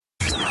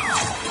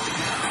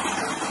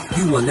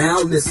You are now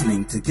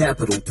listening to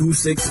Capital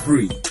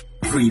 263.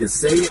 Free to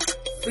say it,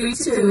 free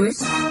to do it.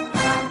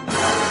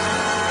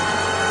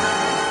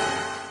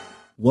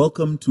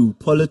 Welcome to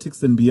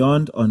Politics and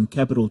Beyond on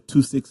Capital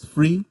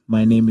 263.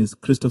 My name is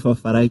Christopher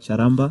Farai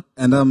Charamba.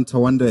 And I'm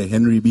Tawanda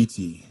Henry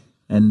Beatty.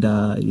 And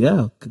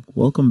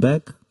welcome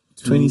back.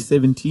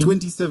 2017.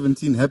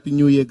 2017. Happy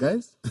New Year,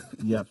 guys.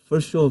 Yeah,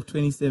 first show of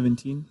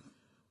 2017.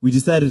 We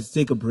decided to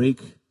take a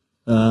break,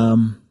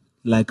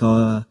 like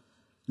our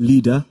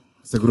leader,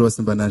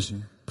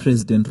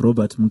 President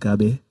Robert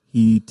Mugabe.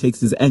 He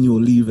takes his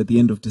annual leave at the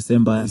end of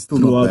December. He's still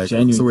not back,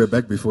 January. So we're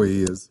back before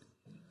he is.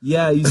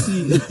 Yeah, you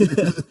see,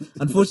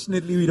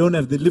 unfortunately, we don't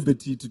have the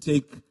liberty to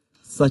take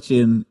such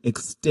an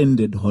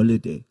extended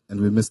holiday.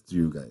 And we missed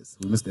you guys.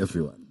 We missed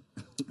everyone.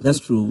 That's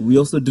true. We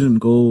also didn't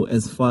go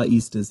as far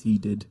east as he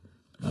did.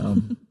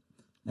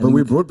 But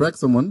we brought back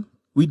someone.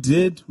 We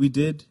did.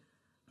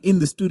 In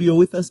the studio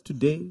with us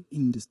today.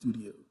 In the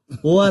studio.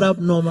 What up,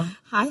 Noma?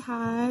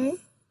 Hi.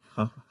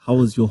 How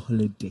was your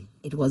holiday?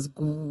 It was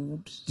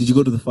good. Did you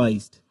go to the far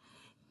east?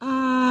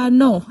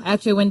 No. I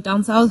actually went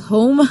down south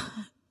home.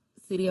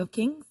 City of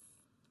Kings.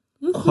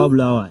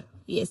 Bulawayo.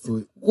 Yes.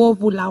 Go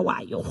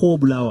Bulawayo.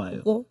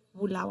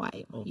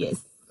 Oh.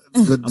 Yes.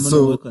 Good. I'm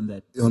gonna work on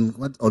that. On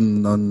what?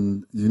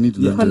 On you need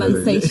to learn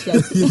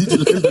pronunciation. You need to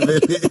learn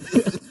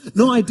Ndebele.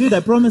 No, I did.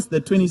 I promised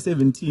that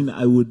 2017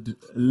 I would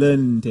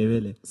learn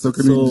Ndebele. So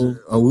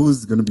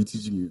who's going to be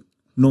teaching you?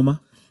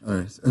 Noma. All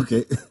right.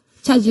 Okay.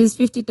 Charges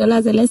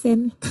 $50 a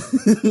lesson.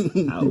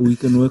 We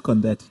can work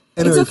on that.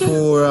 Anyway,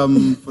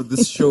 okay. For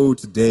this show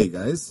today,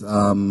 guys,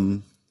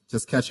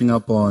 just catching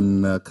up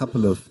on a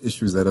couple of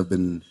issues that have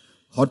been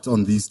hot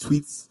on these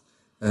tweets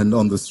and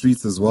on the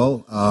streets as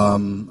well.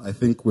 I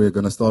think we're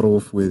going to start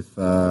off with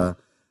that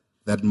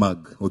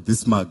mug, or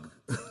this mug.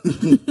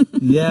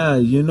 Yeah,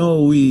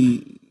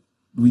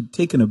 we'd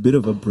taken a bit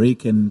of a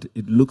break, and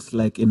it looks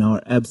like in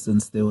our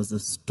absence there was a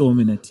storm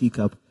in a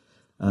teacup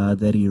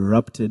that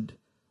erupted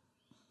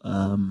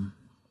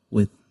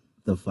with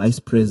the vice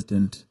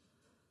president,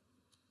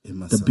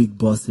 the big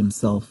boss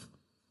himself.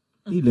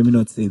 Let me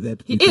not say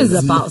that. He is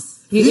a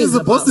boss. He is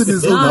a boss in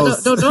his own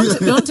house.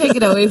 Don't take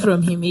it away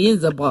from him. He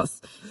is a boss.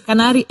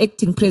 Canary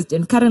acting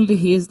president. Currently,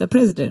 he is the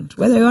president.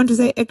 Whether you want to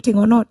say acting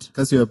or not.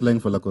 Because you are playing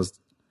for Lacoste.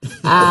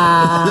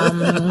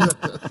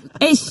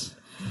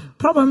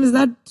 Problem is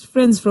that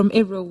friends from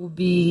Ebro will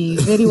be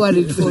very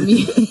worried for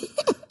me.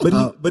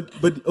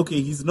 But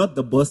okay, he's not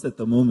the boss at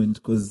the moment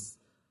because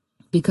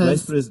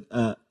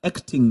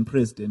acting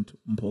president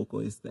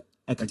Mpoko is the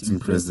acting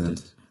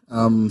president.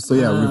 So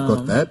yeah, we've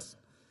got that.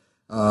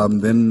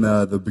 Then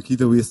the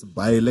Bukita West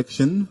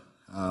by-election,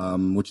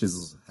 which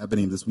is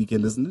happening this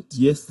weekend, isn't it?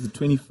 Yes, the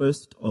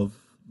 21st of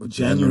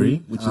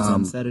January, which is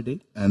on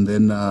Saturday. And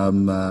then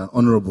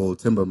Honorable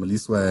Temba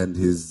Mliswa and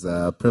his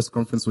press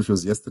conference, which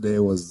was yesterday,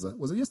 was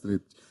it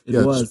yesterday?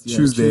 It was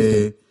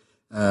Tuesday.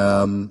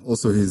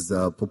 Also his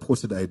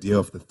purported idea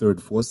of the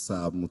third force.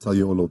 We'll tell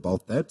you all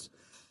about that.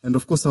 And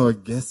of course, our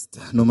guest,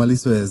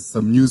 Nomaliso, has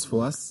some news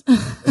for us.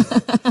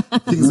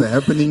 Things are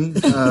happening.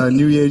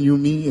 New year, new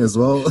me as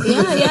well.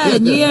 Yeah,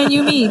 new year,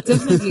 new me,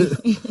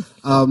 definitely.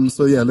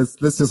 So yeah, let's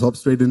just hop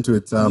straight into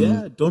it.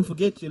 Don't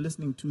forget you're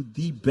listening to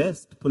the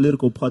best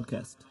political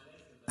podcast.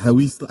 I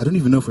don't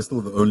even know if we're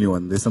still the only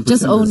one. There's some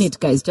just own it,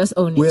 guys. Just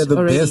own it. We're the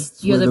already.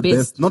 best. You're the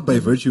best. Not by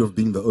virtue of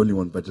being the only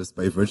one, but just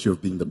by virtue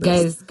of being the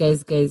best.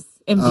 Guys.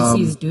 MDC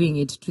is doing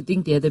it to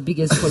think they're the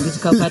biggest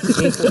political party.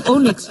 They have to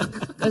own it.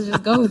 Let's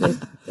just go with it.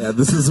 Yeah,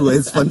 this is where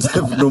it's fun to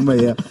have Noma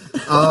here.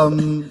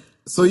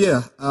 So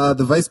yeah,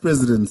 the vice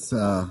president,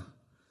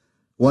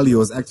 while he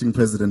was acting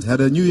president, had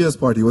a New Year's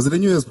party. Was it a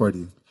New Year's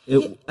party?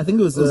 I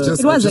think it was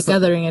a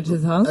gathering at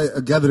his house.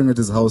 A gathering at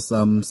his house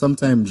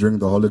sometime during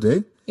the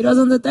holiday. It was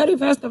on the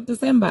 31st of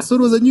December. So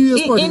it was a New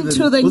Year's party.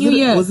 Into the New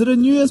Year. Was it a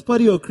New Year's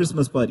party or a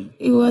Christmas party?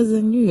 It was a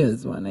New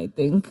Year's one, I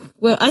think.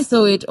 Well, I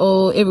saw it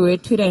all everywhere.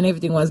 Twitter and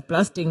everything was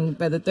blasting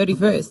by the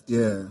 31st.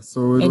 Yeah.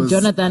 So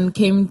Jonathan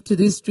came to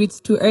these streets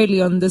too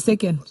early on the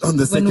 2nd. On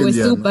the 2nd, when we were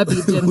still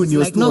babbling. When he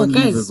was like, still on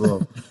guys. leave as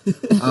well.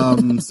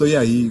 So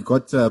yeah, he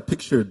got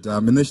pictured.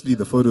 Initially,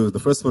 the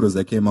first photos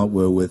that came out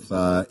were with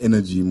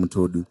Energy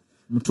Mutodi,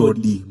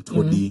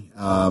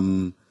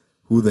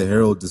 who the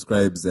Herald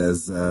describes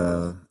as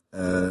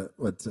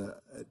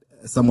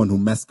someone who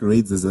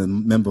masquerades as a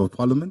member of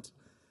parliament.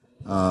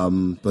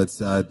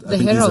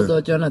 The Herald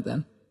or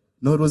Jonathan?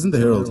 No, it wasn't the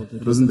Herald.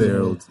 It wasn't the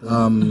Herald.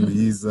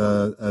 He's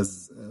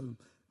as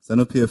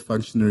ZANU-PF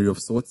functionary of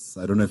sorts.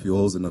 I don't know if he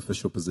holds an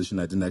official position.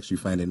 I didn't actually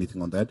find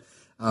anything on that.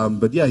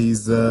 But yeah,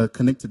 he's a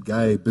connected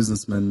guy,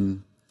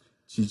 businessman.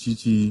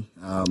 Chichichi.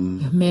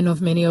 Man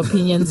of many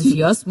opinions, if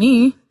you ask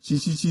me.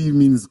 Chichichi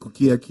means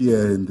kukia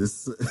in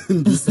this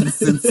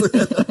instance.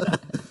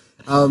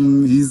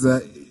 He's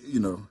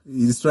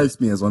he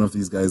strikes me as one of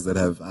these guys that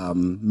have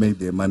made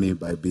their money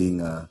by being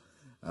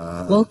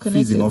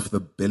feeding off the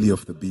belly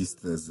of the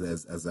beast,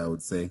 as I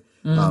would say.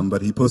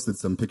 But he posted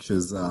some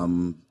pictures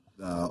on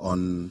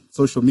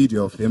social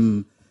media of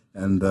him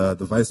and the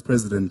vice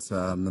president.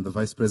 And the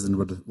vice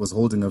president was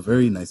holding a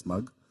very nice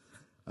mug.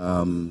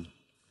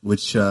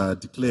 which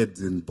declared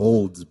in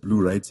bold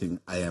blue writing,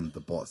 "I am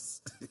the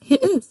boss." He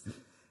is.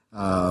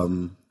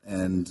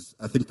 And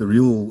I think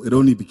it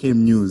only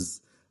became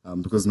news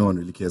because no one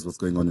really cares what's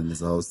going on in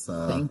his house.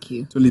 Thank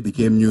you. It only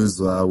became news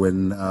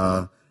when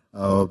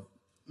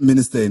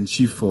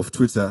Minister-in-Chief of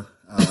Twitter,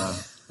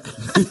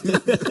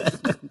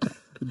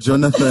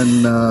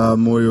 Jonathan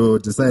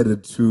Moyo,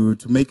 decided to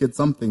make it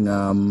something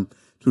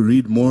to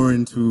read more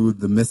into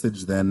the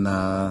message than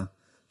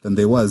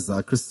there was.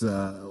 Chris,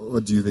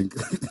 what do you think?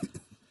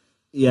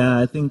 Yeah,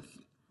 I think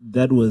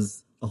that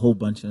was a whole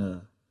bunch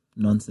of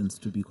nonsense,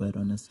 to be quite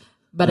honest.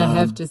 But I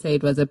have to say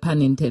it was a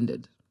pun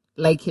intended,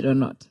 like it or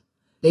not.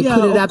 They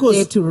put it up course.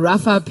 there to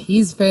rough up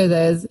his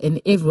feathers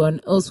and everyone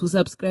else who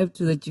subscribed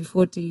to the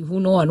G40, who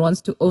no one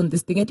wants to own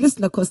this thing. At least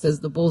Lacoste has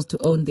the balls to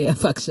own their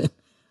faction.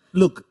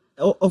 Look,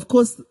 of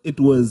course it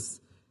was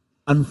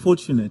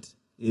unfortunate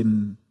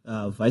in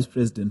Vice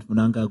President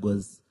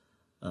Mnangagwa's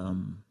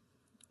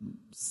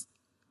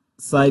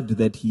side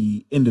that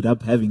he ended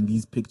up having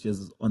these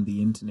pictures on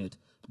the internet.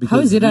 How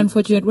is it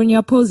unfortunate when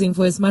you're posing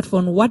for a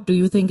smartphone? What do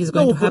you think is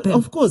going to happen?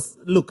 Of course,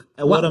 look,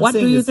 what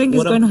do you think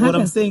is going to happen?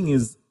 What I'm saying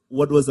is,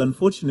 what was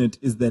unfortunate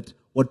is that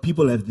what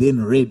people have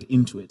then read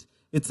into it.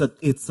 It's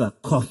a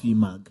coffee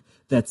mug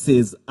that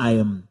says, "I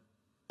am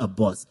a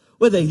boss."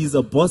 Whether he's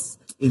a boss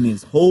in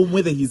his home,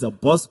 whether he's a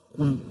boss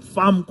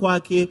farm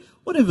kwake,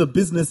 whatever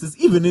businesses,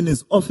 even in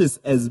his office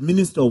as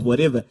minister of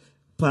whatever,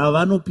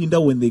 Pavano Pinda,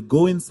 when they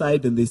go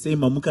inside and they say,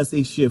 "Mamuka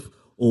say chef,"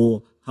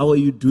 or "How are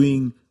you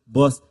doing,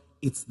 boss?"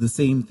 It's the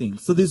same thing.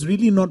 So there's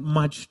really not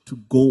much to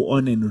go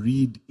on and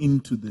read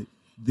into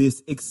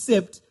this,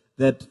 except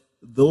that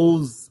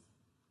those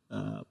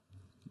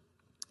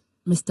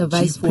Mr.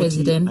 Vice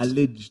President,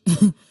 alleged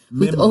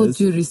with all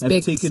due respect,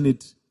 have taken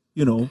it,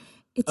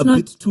 it's a not,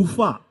 bit too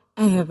far.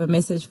 I have a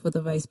message for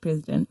the Vice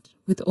President.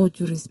 With all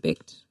due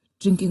respect,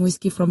 drinking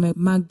whiskey from a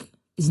mug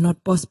is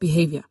not boss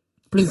behavior.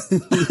 Please.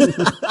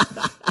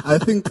 I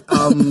think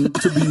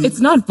it's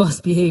not boss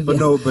behavior.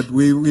 But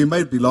we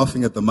might be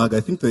laughing at the mug.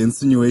 I think the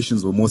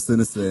insinuations were more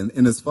sinister,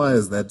 in as far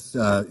as that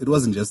it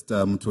wasn't just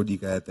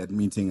Todika at that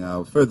meeting.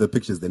 Further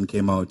pictures then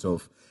came out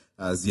of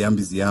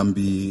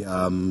Ziambi,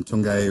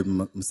 Tongai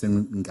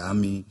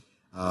Msengami,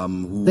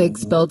 the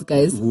expelled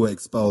guys who were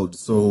expelled.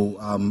 So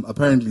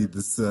apparently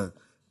this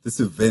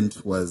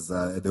event was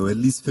there were at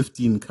least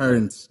 15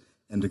 current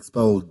and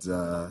expelled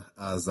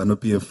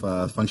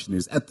ZANU-PF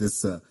functionaries at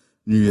this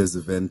New Year's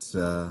event.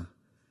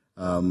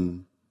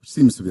 Which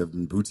seems to have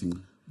been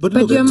booting. But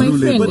you're my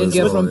friend and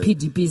you're from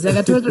PDP.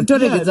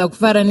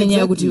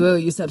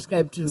 You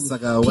subscribe to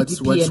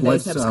PDP and I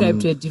subscribe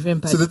to a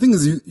different party. So the thing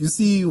is, you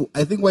see,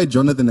 I think why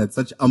Jonathan had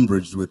such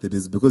umbrage with it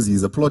is because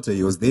he's a plotter.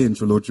 He was there in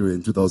Cholocho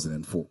in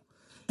 2004.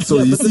 So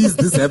he sees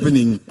this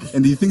happening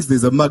and he thinks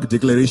there's a mug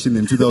declaration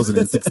in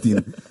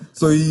 2016.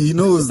 So he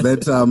knows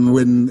that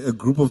when a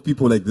group of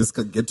people like this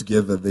get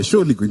together, they're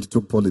surely going to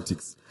talk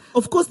politics.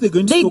 Of course they're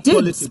going to talk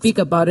politics. They did speak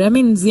about it. I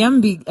mean,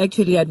 Ziambi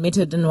actually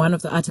admitted in one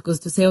of the articles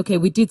to say, okay,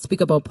 we did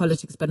speak about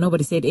politics, but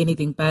nobody said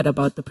anything bad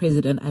about the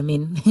president. I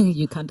mean,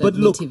 you can't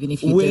admit even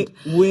if you did.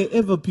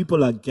 Wherever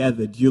people are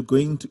gathered,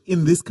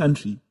 in this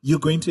country, you're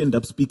going to end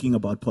up speaking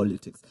about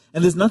politics.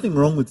 And there's nothing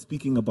wrong with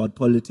speaking about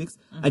politics.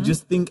 I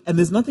just think, and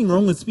there's nothing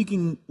wrong with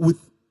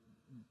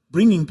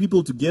bringing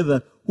people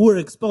together who are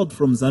expelled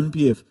from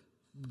ZANU-PF.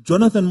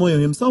 Jonathan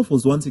Moyo himself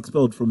was once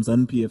expelled from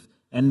ZANU-PF,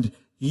 and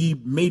he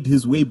made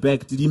his way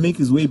back. Did he make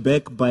his way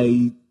back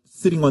by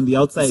sitting on the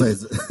outside? By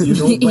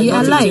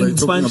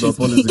not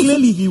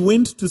clearly he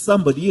went to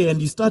somebody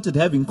and he started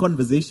having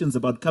conversations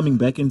about coming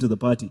back into the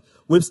party.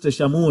 Webster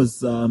Shamu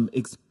was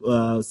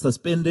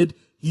suspended.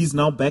 He's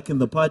now back in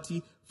the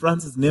party.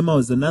 Francis Nema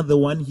was another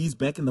one. He's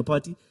back in the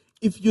party.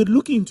 If you're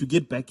looking to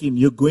get back in,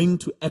 you're going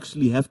to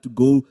actually have to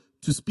go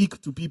to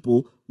speak to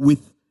people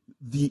with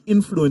the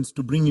influence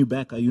to bring you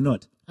back, are you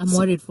not? I'm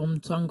worried for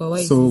Mtswangwa. Why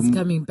he's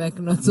coming back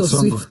not so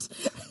swift?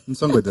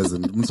 Mtswangwa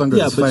doesn't.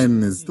 Mtswangwa is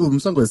fine.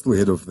 Mtswangwa is still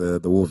head of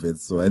the war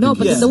vets. So I think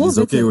the war vets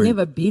okay has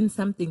never been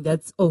something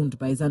that's owned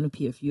by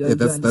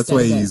ZANU-PF. That's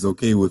why he's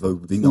okay with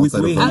being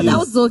outside of that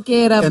was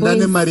okay, and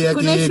then Maria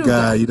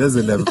Kiega, he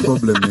doesn't have a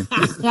problem.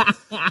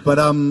 But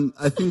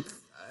I think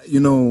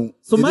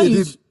So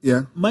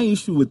my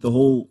issue with the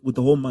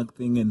whole mug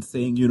thing and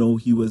saying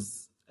he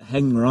was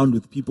hanging around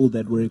with people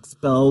that were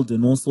expelled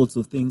and all sorts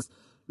of things.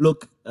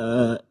 Look,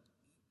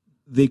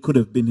 they could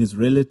have been his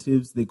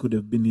relatives. They could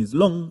have been his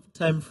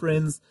long-time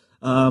friends.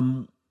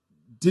 Didmas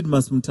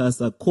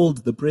Mutasa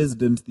called the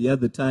president the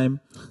other time,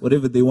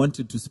 whatever they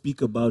wanted to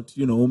speak about,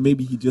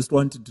 maybe he just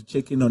wanted to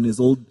check in on his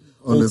old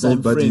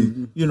friend, but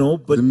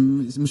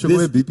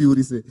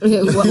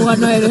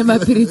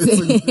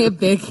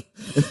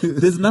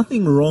there's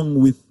nothing wrong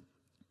with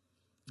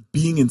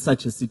being in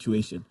such a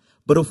situation.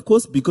 But of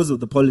course, because of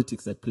the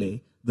politics at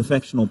play, the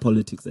factional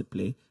politics at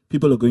play,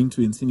 people are going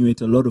to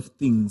insinuate a lot of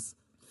things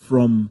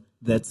from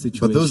that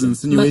situation. But those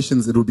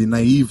insinuations, it would be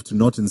naive to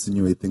not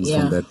insinuate things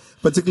from that.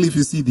 Particularly if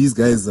you see these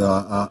guys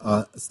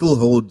still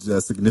hold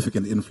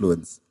significant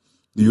influence.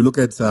 You look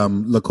at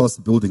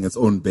Lacoste building its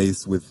own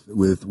base with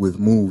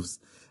moves.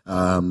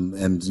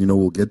 And,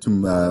 we'll get to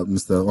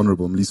Mr.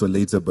 Honorable Mliswa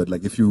later, but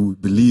like if you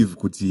believe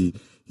Kuti,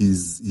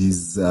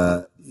 he's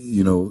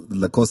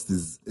Lacoste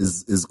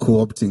is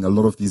co-opting a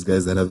lot of these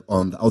guys that have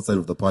on the outside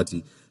of the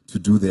party to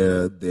do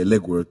their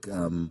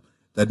legwork.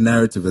 That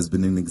narrative has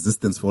been in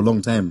existence for a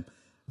long time,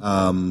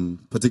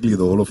 particularly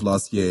the whole of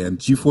last year. And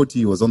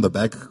G40 was on the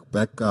back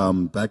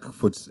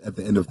foot at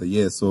the end of the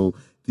year. So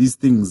these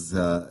things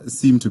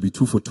seem to be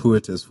too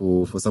fortuitous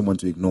for someone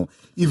to ignore.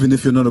 Even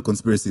if you're not a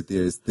conspiracy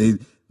theorist,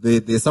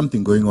 there's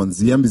something going on.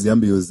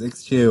 Ziyambi was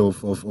ex-chair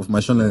of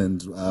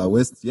Mashonaland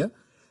West, yeah?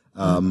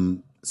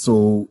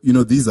 So,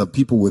 these are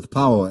people with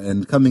power,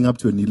 and coming up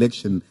to an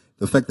election,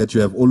 the fact that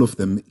you have all of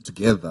them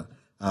together,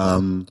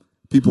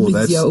 people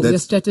you're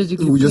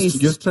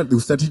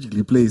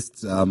strategically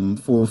placed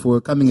for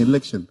a coming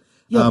election.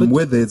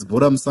 Whether it's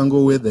Boram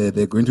Sango, whether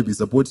they're going to be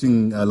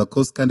supporting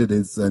Lacoste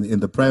candidates in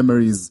the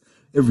primaries,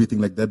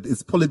 everything like that,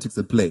 it's politics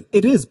at play.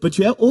 It is, but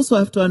you also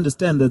have to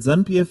understand that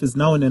ZANU-PF is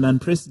now in an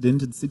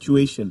unprecedented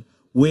situation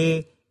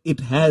where it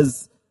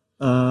has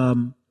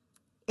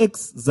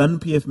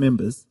ex-ZANU-PF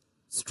members,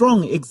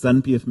 strong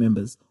ex-ZANU-PF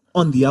members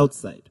on the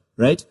outside,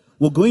 right?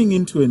 We're going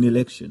into an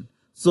election.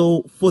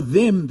 So for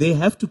them, they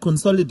have to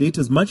consolidate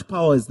as much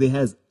power as they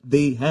have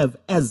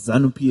as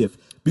ZANU-PF.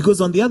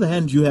 Because on the other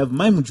hand, you have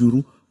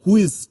Maimujuru, who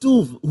is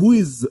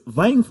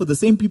vying for the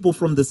same people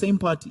from the same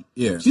party.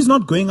 Yeah. She's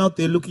not going out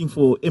there looking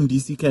for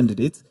MDC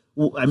candidates.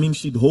 Well, I mean,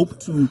 she'd hope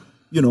to,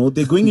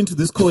 they're going into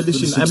this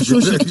coalition. I'm sure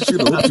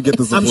she'd hope to get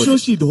the support. I'm sure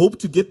she'd hope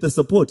to get the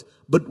support.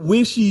 But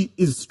where she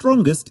is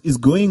strongest is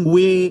going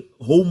where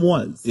home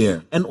was. Yeah.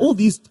 And all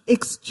these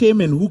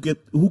ex-chairmen who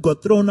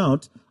got thrown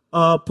out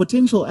are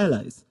potential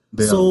allies.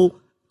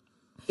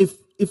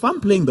 If I'm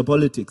playing the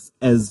politics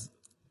as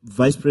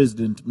Vice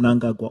President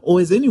Mnangagwa or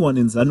as anyone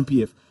in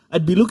ZANU-PF,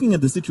 I'd be looking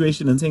at the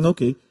situation and saying,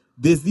 okay,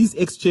 there's these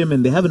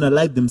ex-chairmen, they haven't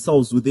allied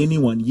themselves with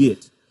anyone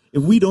yet.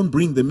 If we don't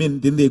bring them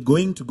in, then they're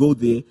going to go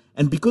there.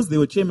 And because they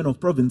were chairmen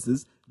of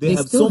provinces, they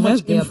have so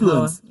much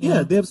influence.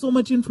 Yeah, they have so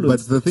much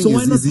influence. But the thing so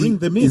why not bring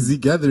them in? Is he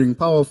gathering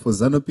power for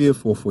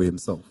ZANU-PF or for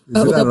himself?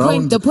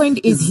 The point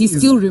is he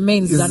still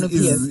remains ZANU-PF.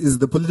 Is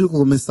the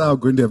political missile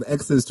going to have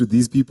access to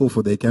these people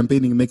for their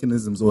campaigning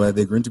mechanisms, or are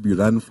they going to be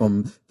run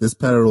from this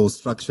parallel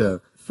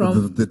structure,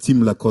 from the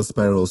Team Lacoste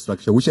parallel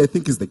structure, which I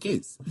think is the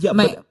case? Yeah,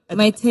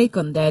 my take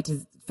on that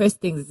is, first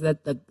thing is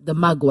that the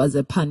mug was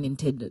a pun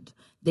intended.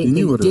 They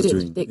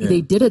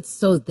did it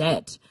so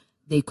that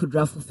they could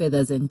ruffle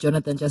feathers, and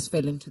Jonathan just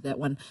fell into that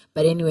one.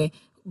 But anyway,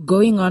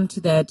 going on to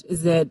that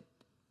is that,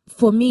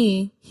 for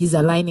me, he's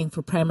aligning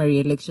for primary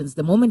elections.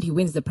 The moment he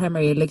wins the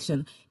primary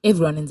election,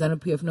 everyone in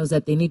ZANU-PF knows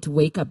that they need to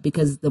wake up,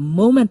 because the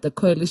moment the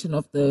coalition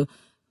of the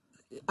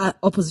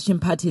opposition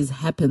parties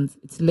happens,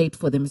 it's late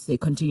for them if they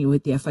continue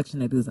with their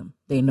factionalism.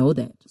 They know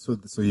that. So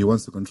he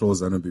wants to control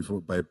ZANU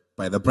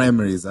by the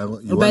primaries.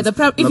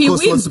 If he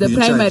wins the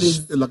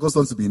primaries, Lacoste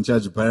wants to be in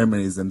charge of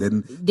primaries, and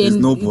then there's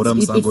no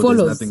Boram Sango.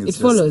 There's nothing. It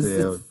follows.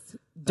 I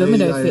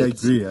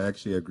agree. I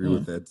actually agree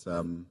with that.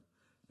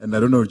 And I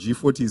don't know,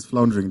 G40 is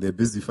floundering. They're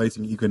busy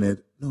fighting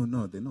Econet.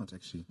 No, they're not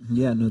actually.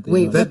 Yeah, no, they're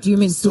Wait, not. what do you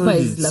mean? Super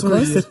is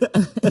Lacoste?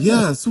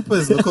 Yeah, Super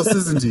is Lacoste,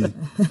 isn't he?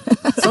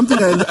 Something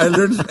I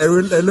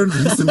learned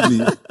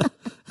recently.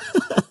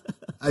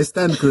 I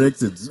stand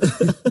corrected.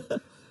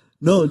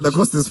 No,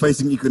 Lacoste is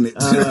fighting Econet.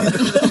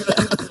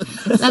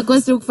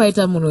 Lacoste will fight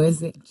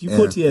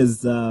G40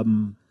 has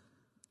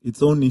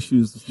its own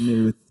issues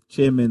with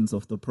chairmen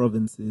of the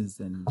provinces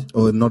and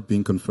not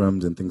being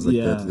confirmed and things like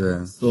that.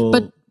 Yeah. So,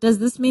 but does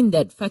this mean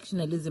that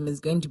factionalism is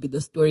going to be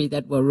the story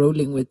that we're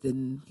rolling with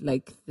in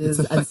these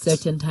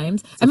uncertain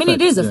times?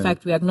 It is a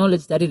fact. We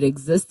acknowledge that it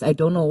exists. I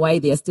don't know why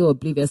they are still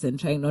oblivious and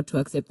trying not to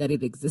accept that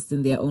it exists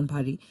in their own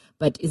party.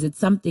 But is it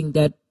something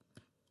that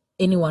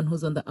anyone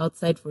who's on the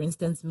outside, for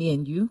instance, me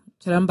and you,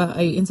 Charamba,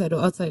 are you inside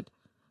or outside?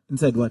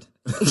 Inside what?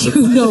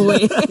 No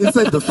way.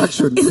 Inside the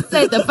faction.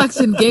 Inside the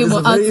faction game or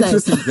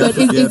outside. But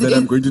that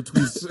I'm going to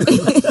tweet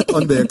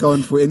on the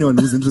account for anyone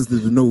who's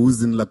interested to know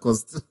who's in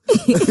Lacoste.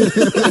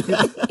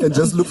 And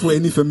just look for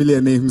any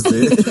familiar names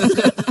there.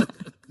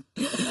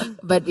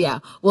 But yeah,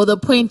 well, the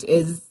point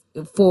is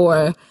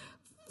for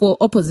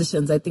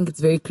oppositions, I think it's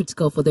very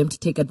critical for them to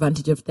take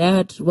advantage of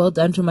that. Well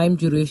done to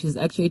Maimujuru. She's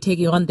actually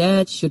taking on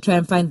that. She'll try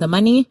and find the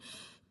money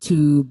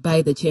to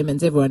buy the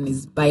chairmans. Everyone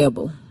is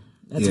buyable.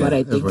 That's what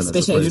I think,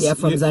 especially if they are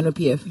from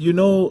ZANU-PF.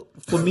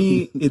 For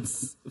me,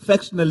 it's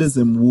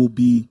factionalism will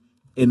be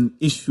an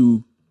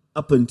issue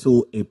up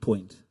until a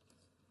point,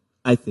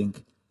 I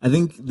think. I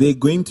think they're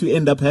going to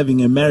end up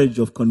having a marriage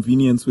of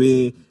convenience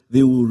where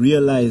they will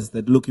realize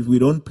that, look, if we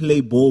don't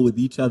play ball with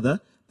each other,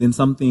 then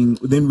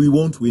we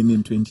won't win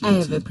in 2018. I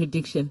have a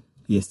prediction.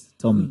 Yes,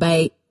 tell me.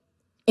 By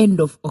end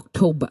of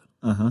October,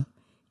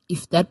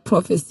 if that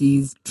prophecy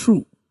is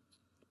true,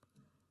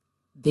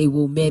 they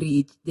will marry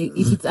it.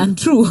 If it's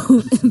untrue,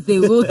 they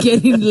will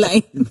get in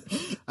line.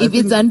 If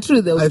it's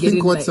untrue, they'll get in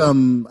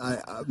line.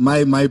 I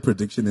think my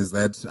prediction is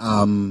that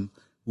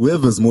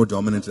whoever's more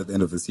dominant at the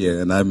end of this year,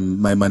 and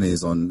my money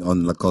is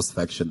on Lacoste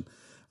faction,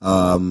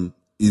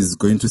 is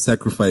going to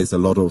sacrifice a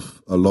lot of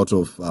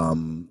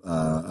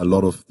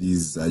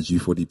these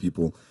G40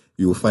 people.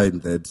 You'll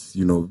find that,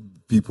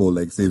 people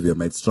like Xavier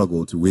might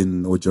struggle to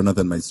win, or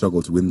Jonathan might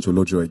struggle to win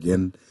Cholojo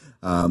again.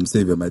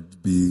 Xavier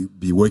might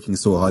be working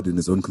so hard in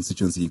his own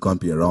constituency he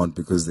can't be around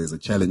because there's a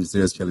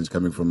serious challenge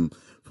coming from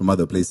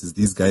other places.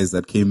 These guys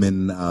that came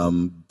in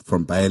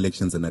from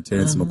by-elections and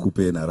Terence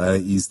Makupe in Arara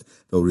East,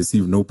 they'll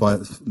receive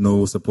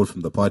no support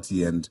from the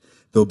party, and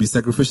they'll be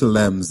sacrificial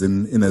lambs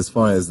in as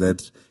far as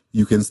that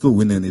you can still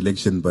win an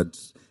election, but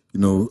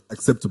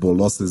acceptable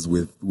losses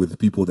with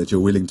people that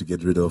you're willing to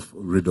get rid of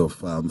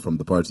from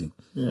the party.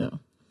 Yeah.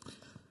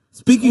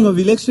 Speaking of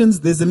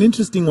elections, there's an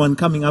interesting one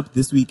coming up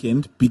this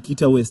weekend,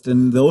 Bikita West,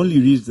 and the only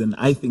reason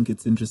I think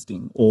it's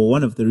interesting, or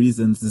one of the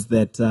reasons, is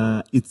that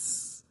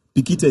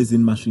Bikita is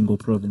in Masvingo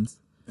province,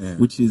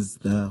 which is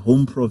the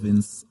home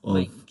province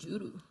of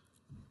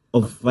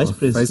Vice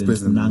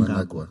President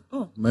Mnangagwa.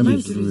 Oh,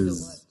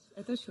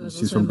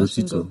 she's from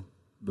Dotito.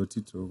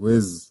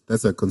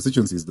 That's a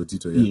constituency, is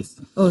Dotito, yeah? Yes.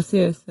 Oh,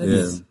 serious?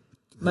 Yeah.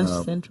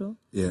 Mash Central?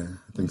 Yeah,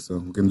 I think so.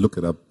 We can look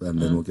it up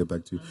and then we'll get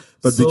back to you.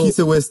 But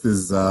Bikita West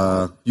is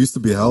used to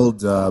be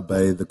held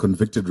by the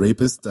convicted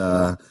rapist,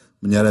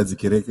 Munyara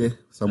Zikireke,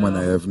 someone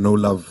I have no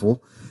love for.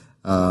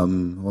 I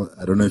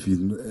don't know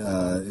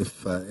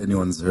if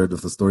anyone's heard of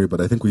the story, but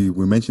I think we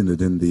mentioned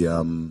it in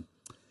the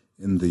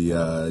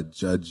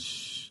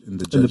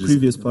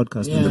previous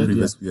podcast.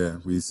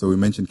 We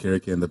mentioned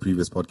Kereke in the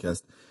previous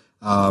podcast.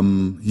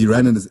 He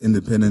ran as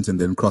independent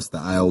and then crossed the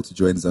aisle to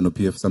join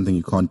ZANU-PF, something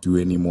you can't do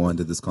anymore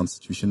under this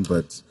constitution.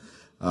 But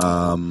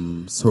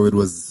so it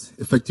was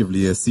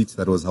effectively a seat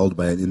that was held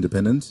by an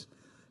independent.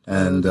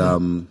 And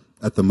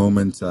at the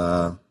moment,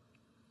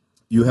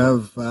 you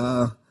have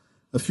a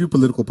few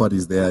political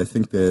parties there. I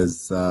think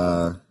there's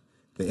the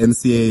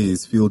NCA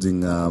is fielding,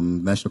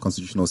 National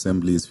Constitutional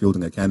Assembly is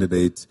fielding a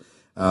candidate,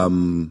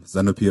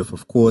 ZANU-PF,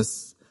 of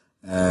course.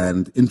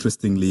 And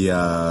interestingly,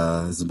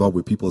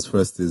 Zimbabwe People's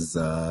First is,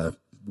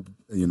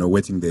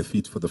 wetting their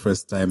feet for the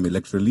first time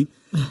electorally.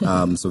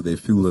 So they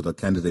fielded a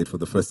candidate for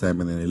the first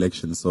time in an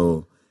election.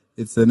 So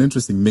it's an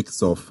interesting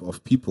mix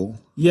of people.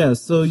 Yeah,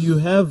 so you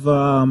have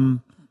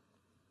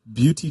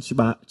Beauty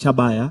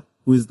Chabaya,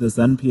 who is the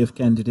ZANU-PF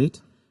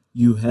candidate.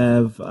 You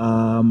have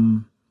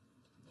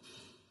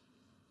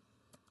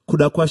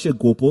Kudakwashe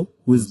Gopo,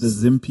 who is the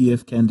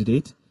ZIM-PF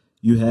candidate.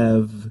 You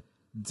have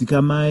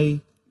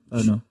Dzikamai,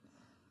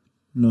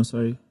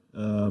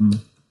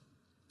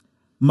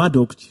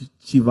 Madok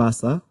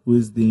Chivasa, who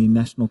is the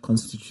National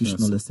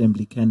Constitutional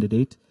Assembly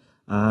candidate.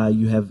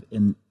 You have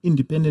an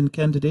independent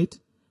candidate,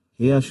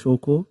 Hea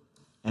Shoko,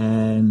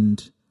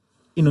 and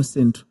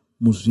Innocent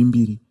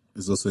Muzimbiri.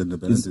 Is also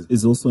independent.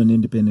 Is also an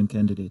independent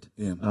candidate.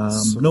 Yeah.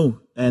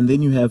 And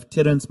then you have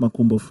Terence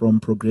Makumbo from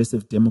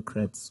Progressive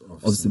Democrats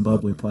of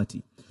Zimbabwe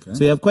Party. Okay.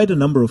 So you have quite a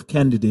number of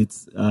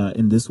candidates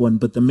in this one,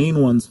 but the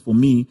main ones for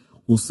me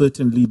will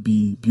certainly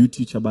be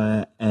Beauty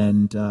Chabaya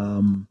and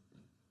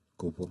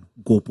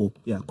Gopo.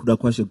 Yeah,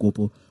 Kudakwashe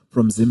Gopo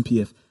from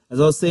ZIM-PF. As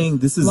I was saying,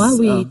 this is... Why are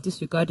we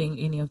disregarding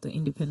any of the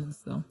independents,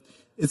 though?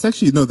 It's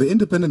actually, the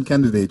independent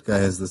candidate guy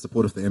has the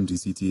support of the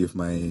MDCT, if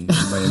my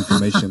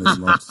information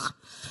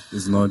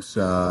is not...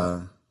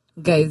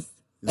 Guys,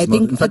 I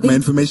think my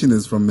information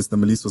is from Mr.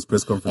 Mliswa's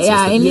press conference.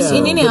 Yeah,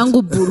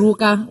 Angu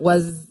Buruka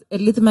was a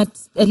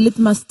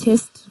litmus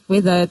test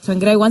whether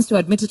Tsvangirai wants to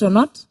admit it or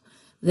not,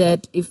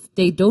 that if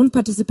they don't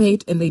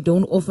participate and they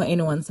don't offer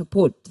anyone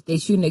support, they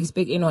shouldn't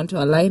expect anyone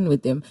to align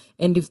with them.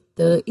 And if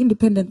the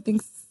independent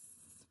thinks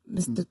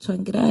Mr.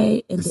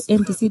 Tsvangirai and the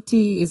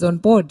MDCT is on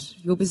board,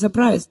 you'll be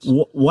surprised.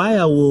 Why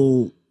I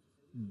will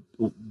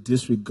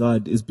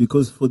disregard is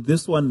because for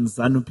this one,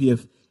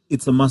 ZANU-PF,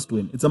 it's a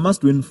must-win. It's a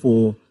must-win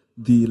for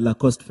the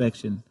Lacoste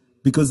faction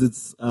because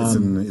it's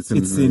in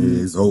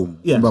his home.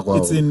 Yeah,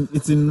 it's in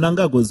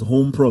Mnangagwa's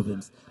home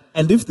province.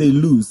 And if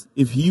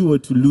he were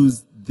to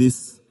lose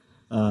this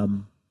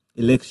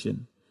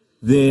election,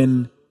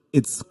 then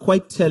it's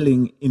quite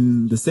telling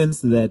in the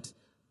sense that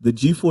the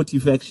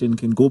G40 faction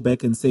can go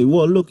back and say,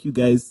 well, look, you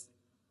guys,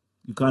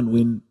 you can't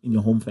win in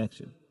your home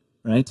faction,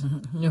 right?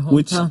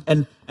 Which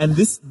and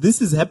this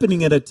is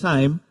happening at a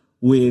time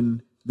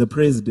when the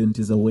president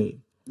is away.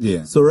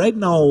 Yeah. So right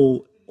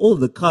now, all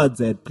the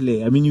cards at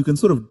play. I mean, you can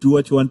sort of do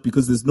what you want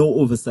because there's no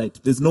oversight.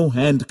 There's no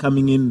hand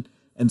coming in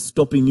and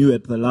stopping you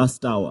at the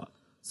last hour.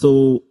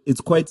 So it's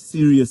quite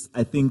serious,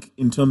 I think,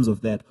 in terms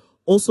of that.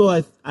 Also,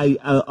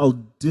 I'll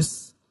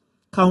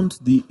discount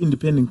the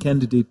independent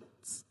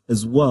candidates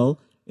as well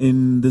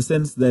in the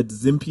sense that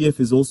ZIM-PF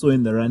is also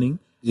in the running,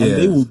 and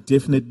they will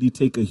definitely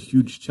take a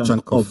huge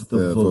chunk of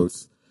the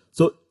votes.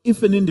 So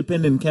if an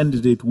independent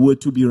candidate were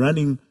to be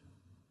running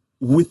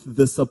with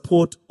the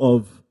support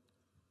of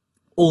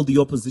all the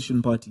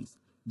opposition parties,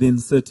 then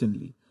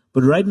certainly.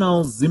 But right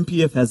now,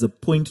 ZIM-PF has a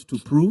point to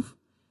prove.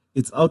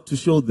 It's out to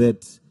show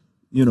that,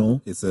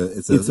 it's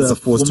a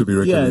force to be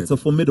reckoned with. Yeah, it's a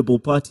formidable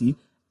party.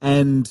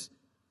 And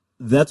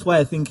that's why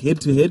I think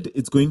head-to-head,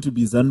 it's going to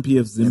be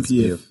ZANU-PF,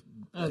 ZIM-PF.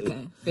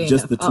 Okay,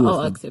 just the two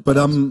I'll accept But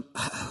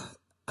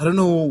I don't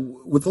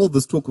know, with all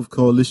this talk of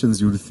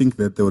coalitions, you would think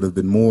that there would have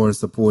been more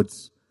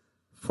support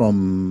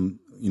from,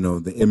 the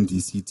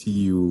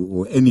MDCT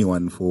or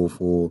anyone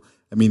for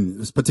I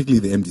mean,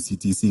 particularly the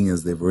MDCT, seeing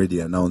as they've already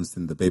announced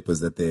in the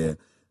papers that they're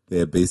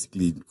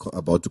basically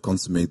about to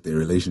consummate their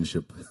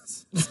relationship for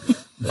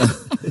the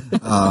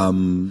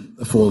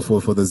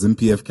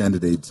ZIMPF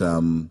candidate.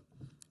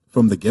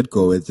 From the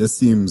get-go, it just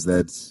seems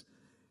that,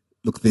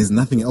 look, there's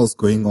nothing else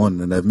going on,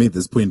 and I've made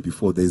this point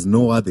before. There's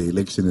no other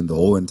election in the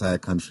whole entire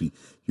country.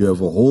 You have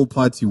a whole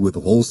party with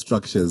whole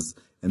structures,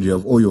 and you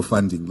have all your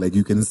funding. Like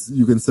you can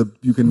Who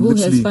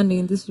literally. has funding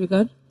in this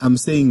regard? I'm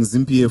saying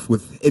ZIMPF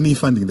with any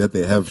funding that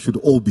they have should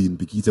all be in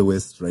Bikita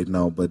West right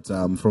now. But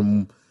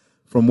from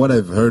what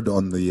I've heard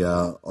on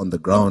the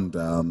ground,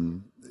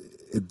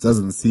 it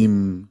doesn't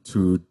seem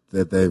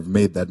that they've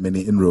made that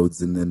many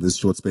inroads in this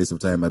short space of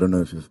time. I don't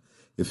know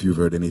if you've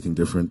heard anything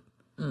different.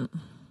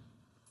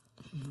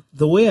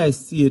 The way I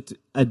see it,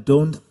 I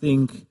don't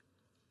think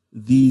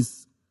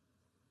these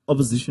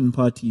opposition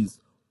parties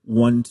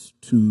want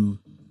to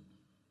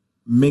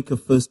make a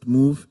first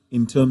move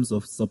in terms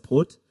of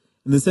support,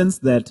 in the sense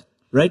that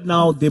right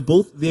now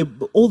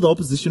all the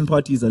opposition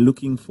parties are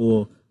looking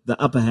for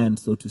the upper hand,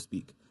 so to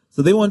speak.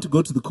 So they want to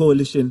go to the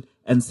coalition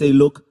and say,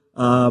 look,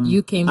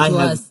 you came to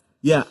us.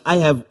 Yeah, I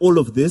have all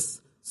of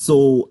this,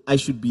 so I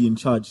should be in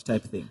charge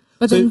type thing.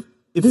 But so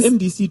if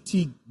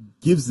MDCT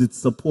gives its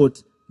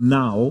support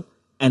now,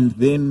 and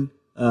then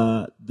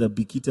the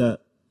Bikita,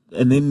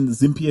 and then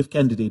ZIMPF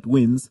candidate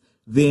wins,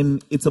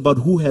 then it's about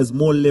who has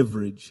more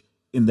leverage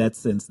in that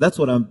sense. That's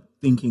what I'm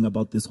thinking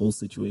about this whole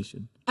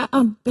situation.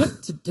 I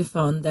beg to differ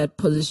on that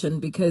position,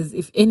 because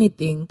if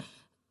anything,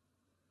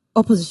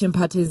 opposition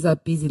parties are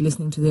busy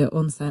listening to their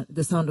own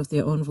the sound of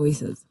their own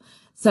voices,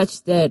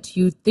 such that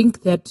you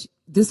think that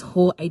this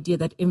whole idea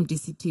that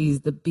MDCT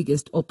is the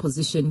biggest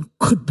opposition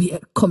could be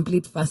a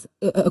complete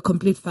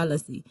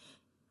fallacy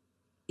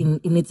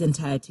in its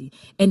entirety.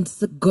 And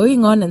so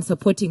going on and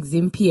supporting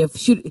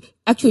ZIMPF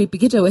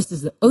Bikita West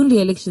is the only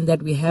election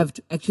that we have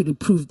to actually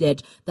prove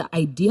that the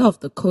idea of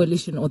the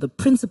coalition or the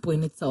principle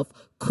in itself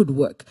could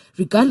work,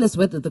 regardless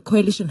whether the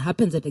coalition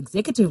happens at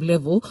executive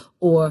level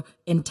or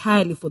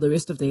entirely for the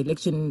rest of the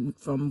election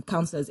from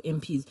councillors,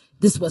 MPs.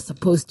 This was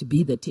supposed to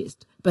be the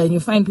test. But then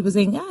you find people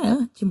saying,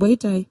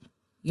 Chimboitai,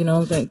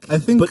 I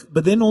think,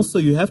 but then also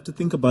you have to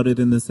think about it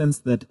in the sense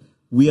that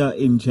we are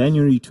in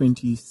January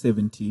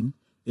 2017.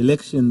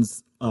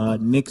 Elections are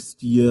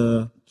next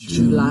year,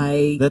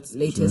 July. That's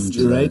latest,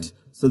 June, right?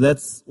 So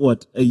that's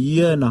what, a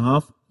year and a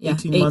half,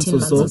 18 months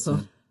or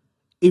so.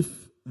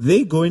 If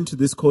they go into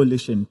this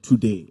coalition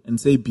today and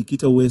say,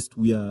 Bikita West,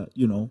 we are,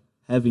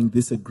 having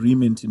this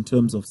agreement in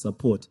terms of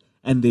support,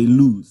 and they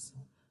lose,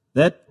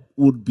 that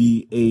would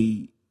be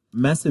a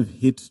massive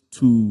hit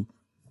to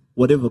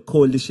whatever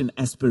coalition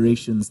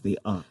aspirations they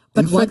are.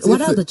 But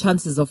what are the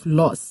chances of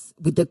loss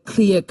with the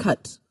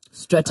clear-cut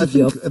strategy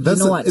of,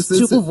 Mliswa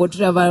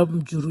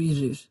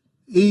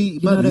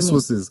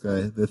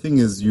guy. The thing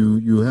is,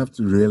 you have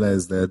to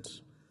realize that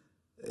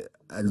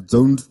I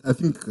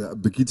think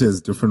Bikita is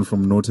different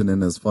from Northern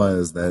in as far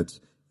as that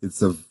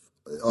it's a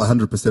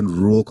 100%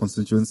 rural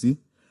constituency.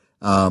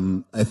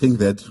 I think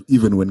that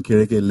even when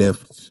Kereke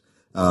left,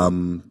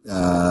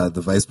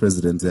 the vice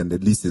president and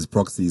at least his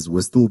proxies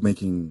were still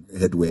making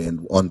headway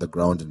and on the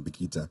ground in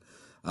Bikita.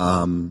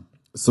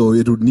 So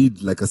it would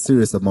need like a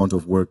serious amount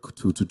of work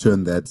to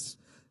turn that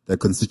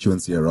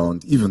constituency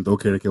around, even though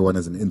Kereke won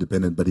as an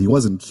independent, but he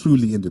wasn't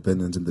truly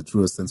independent in the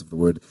truest sense of the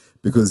word,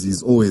 because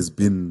he's always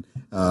been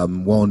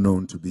well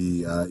known to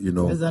be, a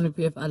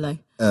ZANU-PF ally.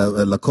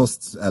 A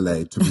Lacoste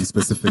ally, to be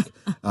specific.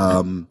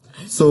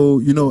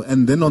 So,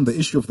 and then on the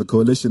issue of the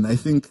coalition, I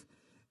think,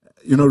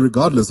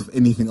 regardless of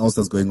anything else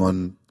that's going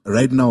on,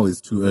 right now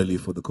is too early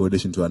for the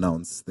coalition to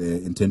announce their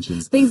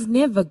intentions. There's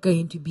never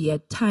going to be a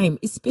time,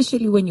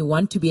 especially when you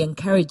want to be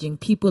encouraging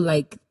people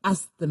like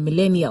us, the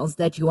millennials,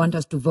 that you want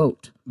us to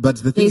vote.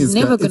 But the thing is,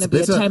 there's never going to be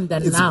a time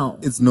than now.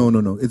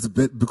 No. It's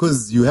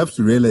because you have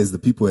to realize the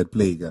people at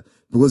play.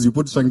 Because you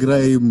put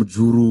Shangirai,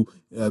 Mujuru,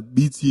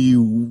 BT,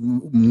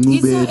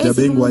 Mube,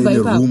 Dabengwa in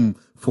a room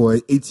for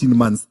 18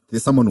 months,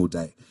 there's someone who will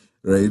die.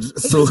 Right,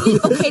 so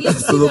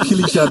so they'll kill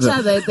each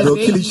other. They'll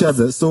kill each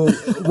other. So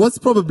what's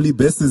probably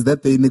best is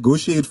that they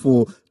negotiate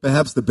for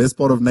perhaps the best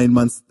part of 9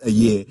 months, a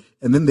year,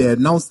 and then they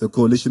announce the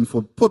coalition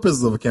for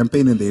purposes of a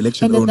campaign in the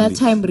election. And at only. that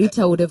time,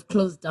 Rita would have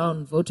closed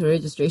down voter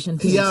registration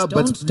things. Yeah,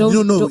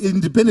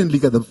 independently,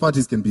 the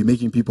parties can be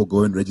making people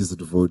go and register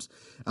to vote.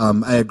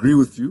 I agree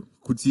with you,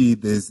 Kuti.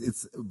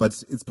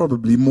 But it's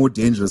probably more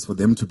dangerous for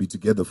them to be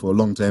together for a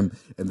long time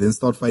and then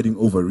start fighting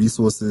over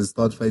resources,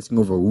 start fighting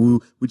over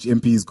which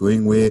MP is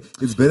going where.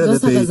 It's better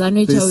that they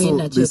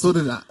sort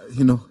it,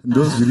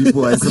 those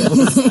people, I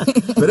suppose.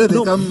 Better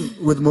they come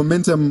with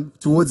momentum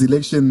towards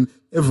election.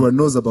 Everyone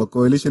knows about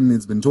coalition.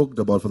 It's been talked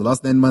about for the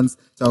last 9 months.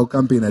 It's our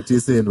campaign at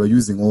TSA, and we're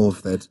using all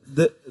of that.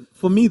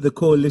 For me, the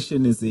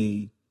coalition is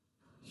a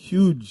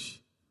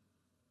huge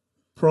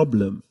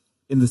problem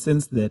in the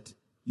sense that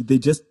they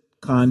just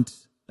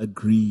can't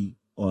agree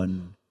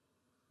on.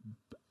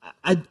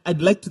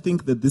 I'd like to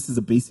think that this is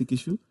a basic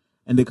issue,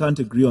 and they can't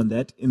agree on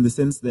that in the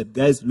sense that,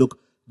 guys, look,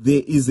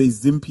 there is a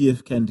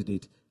ZIM-PF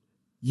candidate.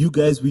 You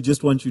guys, we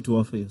just want you to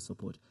offer your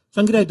support.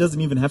 Tsvangirai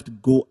doesn't even have to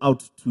go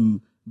out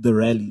to the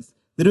rallies.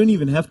 They don't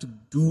even have to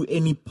do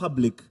any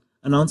public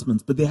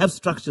announcements, but they have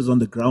structures on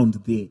the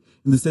ground there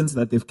in the sense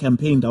that they've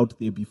campaigned out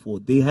there before.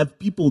 They have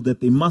people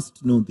that they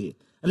must know there,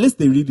 unless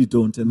they really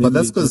don't. And but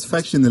that's because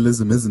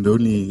factionalism isn't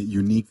only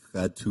unique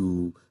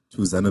to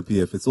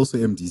ZANU-PF. It's also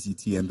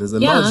MDCT, and there's a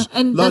large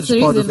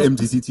part of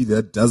MDCT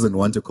that doesn't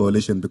want a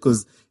coalition,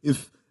 because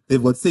if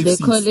they've got safe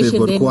seats, they've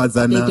got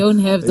Kwazana, they don't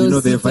have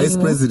those they're vice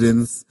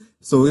presidents.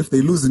 So if they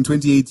lose in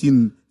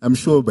 2018, I'm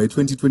sure by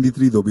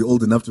 2023 they'll be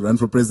old enough to run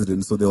for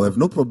president, so they'll have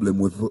no problem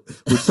with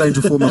trying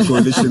to form a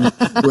coalition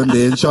when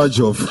they're in charge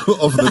of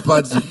the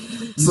party.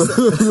 So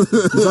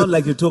it's not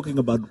like you're talking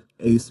about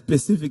a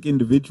specific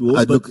individual.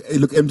 Look,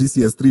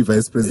 MDC has 3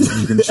 vice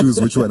presidents. You can choose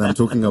which one I'm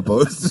talking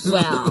about.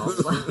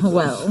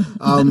 Well.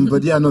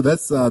 But yeah, no,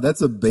 that's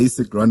a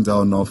basic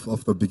rundown of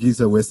the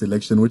Bikisa West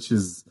election, which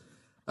is,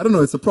 I don't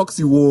know, it's a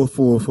proxy war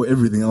for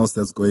everything else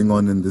that's going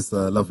on in this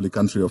lovely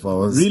country of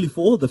ours. Really,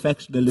 for all the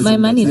factionalism. My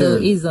money, though,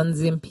 is on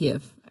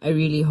ZIM-PF. I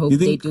really hope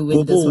they do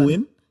win this one.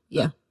 Win?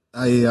 Yeah.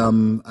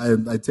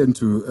 I tend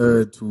to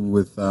err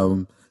with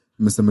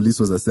Mr.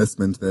 Mliswa's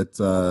assessment that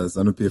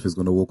ZANU-PF is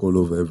going to walk all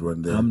over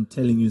everyone there. I'm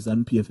telling you,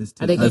 ZANU-PF is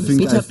taking. Are they going to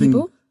beat up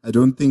people? I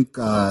don't think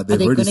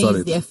they've already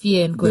started. Their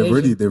fear and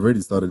coercion? They've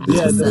already started.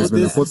 There's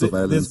been reports of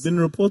violence. There's been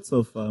reports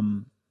of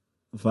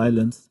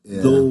violence,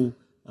 though.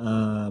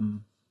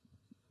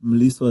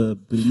 Mliswa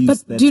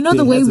believes but do you know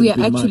the way we are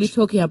actually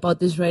talking about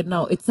this right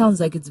now? It sounds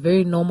like it's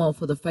very normal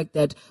for the fact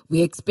that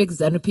we expect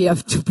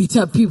ZANU-PF to beat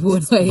up people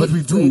when we're but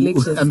we do.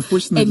 Elections.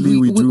 Unfortunately,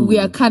 we do. We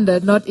are kind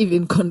of not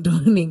even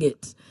condoning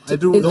it. I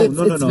don't know.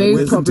 It's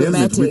very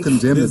problematic. We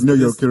condemn it. No,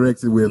 you're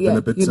correct. We have been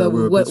a bit, we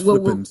were a bit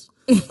flippant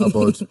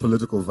about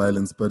political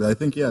violence, but I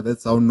think,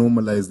 that's how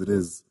normalized it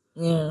is.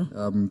 Yeah.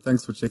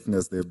 Thanks for checking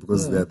us there,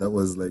 because that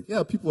was like,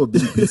 people are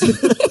being pitied.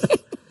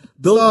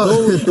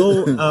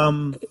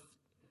 Though,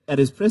 at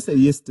his presser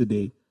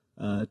yesterday,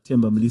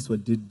 Temba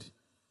Mliswa did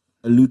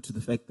allude to the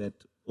fact that,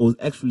 or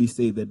actually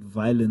say that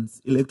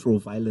electoral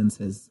violence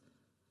has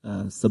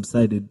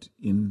subsided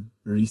in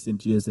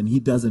recent years, and he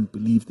doesn't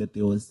believe that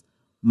there was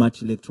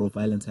much electoral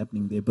violence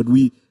happening there. But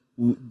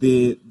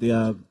there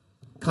are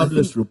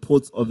countless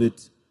reports of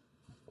it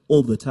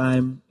all the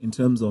time in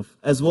terms of,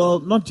 as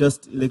well, not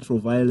just electoral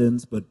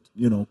violence, but,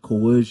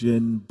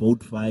 coercion,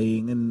 vote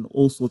buying, and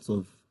all sorts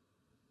of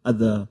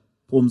other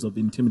forms of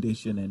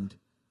intimidation and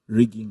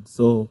rigging.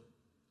 So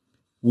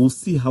we'll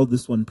see how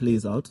this one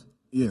plays out.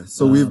 Yeah,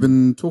 so we've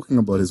been talking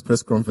about his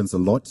press conference a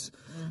lot.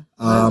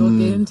 We'll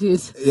get into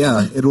it.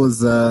 Yeah, it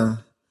was, I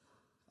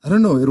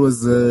don't know, it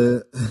was,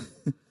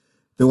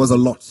 there was a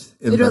lot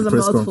in that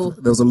press conference.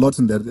 There was a lot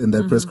in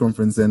that press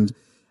conference, and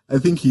I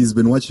think he's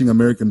been watching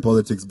American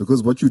politics,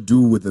 because what you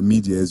do with the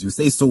media is you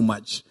say so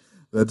much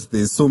that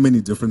there's so many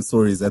different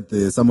stories that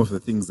some of the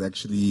things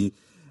actually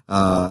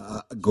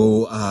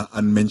go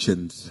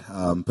unmentioned,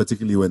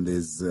 particularly when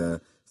there's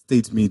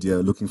state media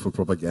looking for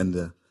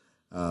propaganda.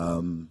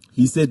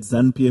 He said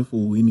ZANU-PF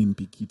will win in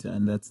Bikita,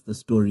 and that's the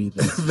story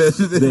that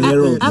the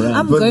Herald ran.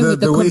 I'm going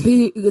with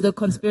the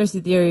conspiracy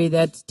theory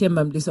that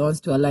Temba Mliswa wants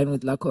to align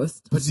with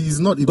Lacoste. But he's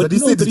not. But he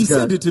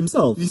said it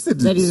himself. He said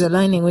that he's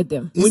aligning with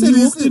them. When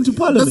he walked into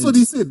parliament. That's what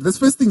he said. That's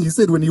the first thing he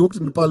said when he walked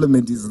into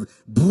parliament is,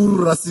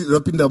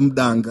 Rapinda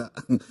Mdanga.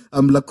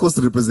 I'm Lacoste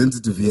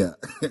representative here.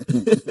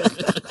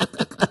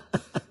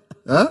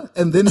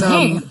 And then...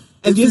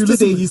 And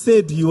yesterday he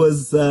said he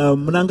was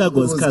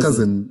Mnangagwa's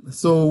cousin.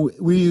 So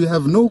we are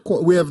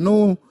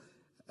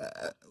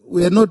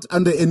not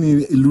under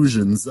any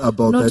illusions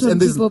about that.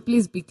 And people,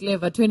 please be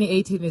clever.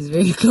 2018 is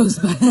very close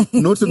by.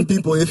 Northern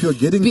people, if you're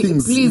getting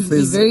things, please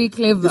be very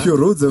clever. If your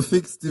roads are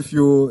fixed, if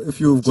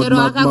you've got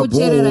Mabo,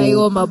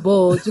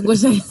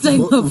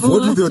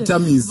 vote with your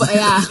tummies.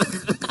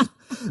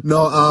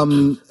 No,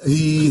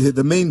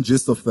 the main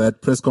gist of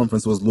that press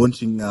conference was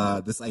launching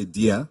this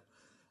idea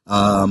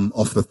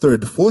of the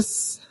third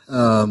force,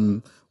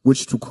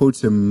 which, to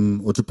quote him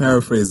or to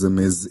paraphrase him,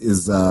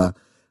 is a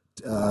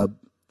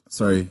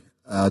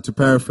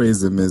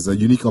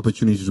unique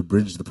opportunity to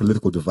bridge the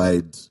political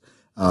divide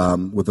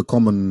with a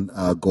common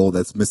goal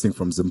that's missing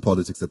from Zim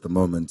politics at the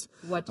moment.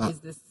 What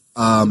is this?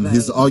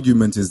 His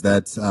argument is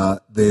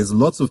that there's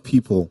lots of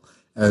people,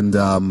 and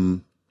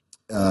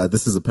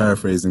this is a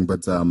paraphrasing,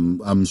 but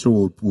I'm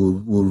sure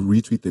we'll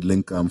retweet the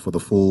link for the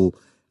full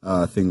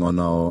thing on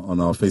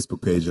our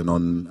Facebook page and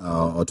on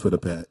our Twitter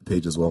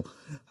page as well.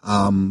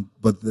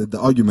 But the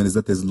argument is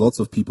that there's lots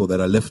of people that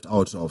are left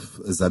out of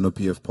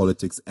ZANU-PF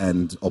politics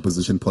and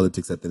opposition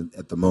politics at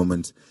the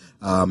moment.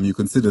 You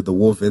consider the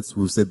war vets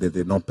who've said that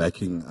they're not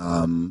backing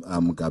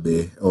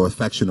Mugabe, or a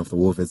faction of the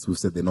war vets who've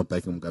said they're not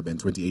backing Mugabe in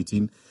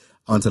 2018,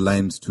 aren't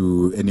aligned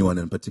to anyone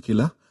in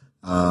particular.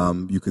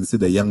 You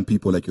consider young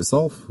people like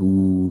yourself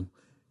who,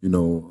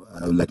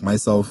 like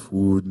myself,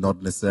 who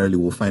not necessarily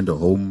will find a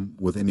home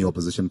with any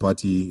opposition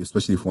party,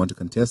 especially if you want to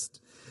contest.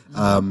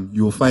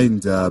 You'll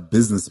find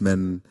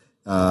businessmen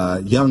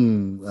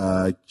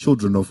young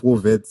children of war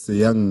vets,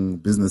 young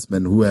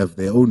businessmen who have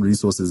their own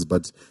resources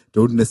but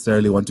don't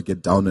necessarily want to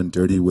get down and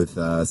dirty with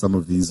some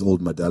of these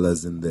old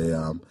madalas in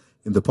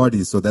the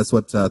parties. So that's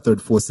what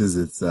Third Force is.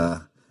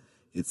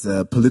 It's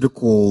a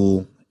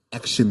political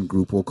action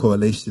group or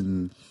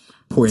coalition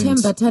point.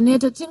 Temba,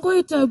 Taneta,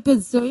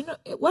 so you know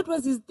what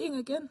was his thing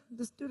again?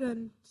 The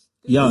student.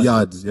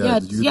 Yard.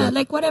 Yeah,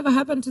 like whatever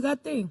happened to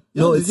that thing?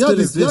 No, it still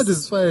exists. Yard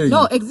is firing.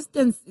 No,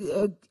 existence.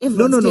 No.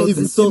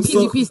 Even so,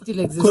 PDP still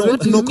exists.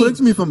 Correct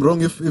me if I'm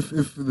wrong. If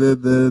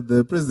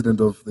the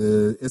president of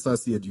the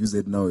SRC at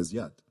UZ now is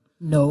Yard.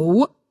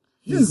 No,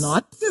 he's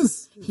not.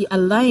 Yes. He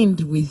aligned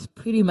with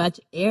pretty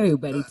much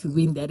everybody to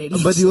win that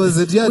election. But he was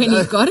at Yard. When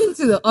he got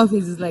into the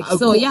office, he's like,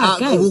 guys.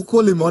 We'll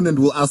call him on and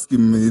we'll ask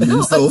him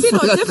himself.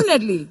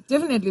 Definitely.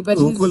 But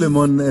we'll call him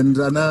on and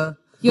Anna.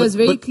 He was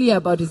very clear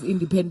about his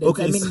independence.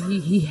 Okay, I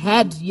mean, he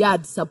had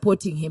Yard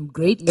supporting him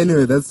greatly.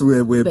 Anyway, that's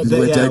where we're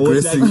digressing.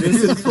 We're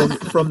digressing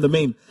from the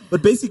main.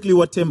 But basically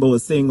what Temba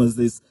was saying was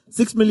this: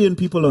 6 million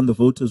people on the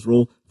voters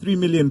roll, 3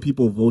 million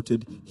people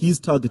voted. He's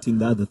targeting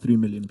the other 3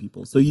 million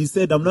people. So he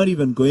said, I'm not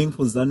even going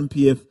for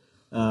ZANU-PF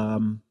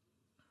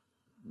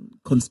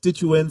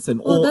constituents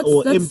and or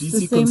MDC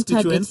the same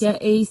constituents.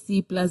 Target here,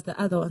 AC plus the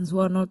other ones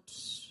who are not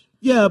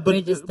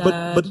registered.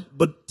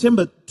 But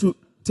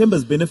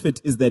Temba's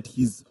benefit is that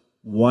he's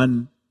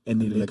won an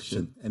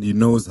election, and he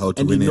knows how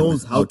to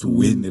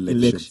win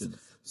elections.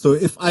 So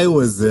if I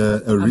was a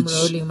rich,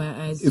 I'm rolling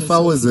my eyes. If I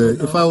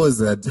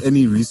was at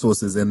any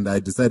resources and I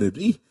decided,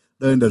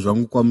 where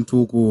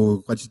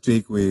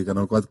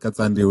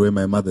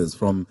my mother's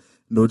from,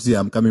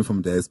 I'm coming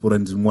from diaspora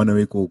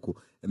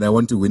and I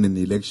want to win an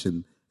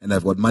election and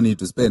I've got money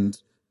to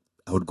spend,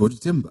 I would go to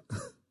Temba.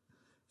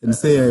 And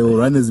say I will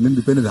run as an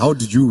independent. How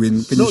did you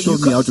win? Can you show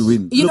me how to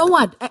win? You know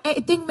what? I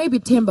think maybe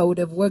Temba would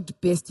have worked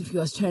best if he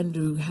was trying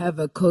to have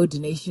a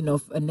coordination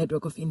of a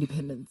network of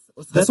independents.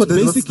 That's what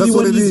he's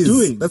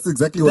doing. That's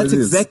exactly what it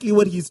is. That's exactly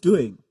what he's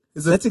doing.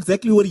 That's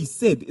exactly what he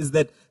said, is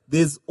that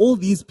there's all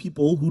these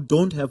people who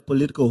don't have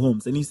political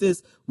homes. And he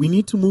says we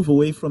need to move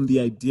away from the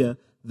idea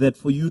that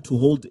for you to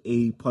hold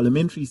a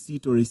parliamentary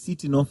seat or a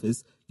seat in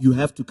office, you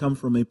have to come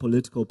from a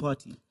political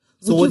party.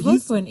 So would you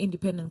vote for an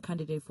independent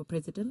candidate for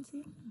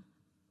presidency?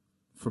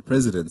 For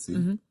presidency.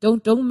 Mm-hmm.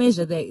 Don't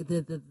measure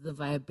the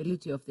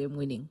viability of them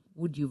winning.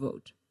 Would you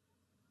vote?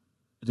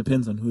 It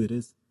depends on who it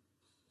is.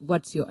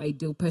 What's your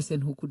ideal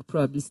person who could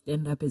probably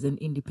stand up as an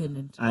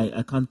independent?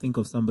 I can't think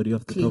of somebody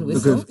off the top.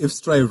 Because if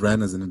Strive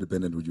ran as an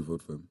independent, would you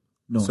vote for him?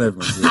 No.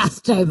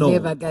 Strive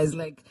never, guys.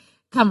 Like,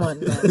 come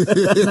on, man.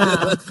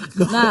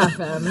 Nah,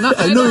 fam.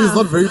 I know he's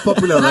not very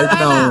popular right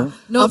now.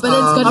 No, but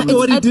it's got after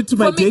what he did to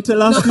my data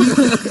last week.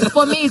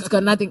 For me, it's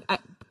got nothing.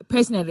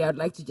 Personally, I'd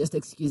like to just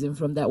excuse him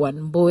from that one.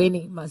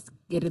 Mboweni must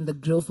get in the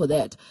grill for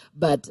that.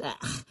 But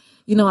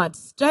you know what?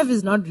 Strive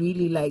is not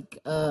really like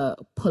a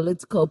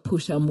political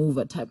pusher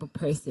mover type of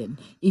person.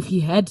 If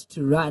he had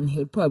to run, he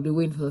would probably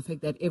win for the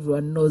fact that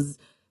everyone knows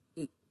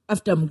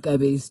after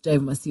Mugabe,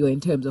 Strive Masiwa in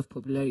terms of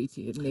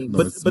popularity and name.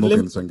 But in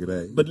terms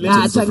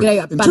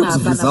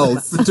of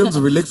results, in terms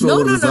of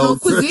electoral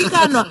results. You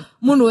can't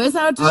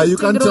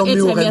tell me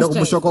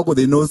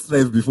they know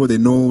Strive before they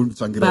know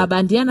Changirai.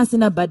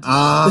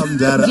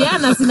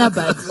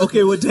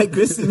 Okay, we're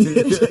digressing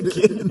here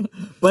again.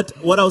 But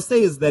what I'll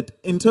say is that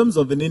in terms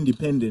of an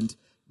independent,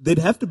 they'd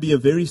have to be a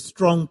very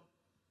strong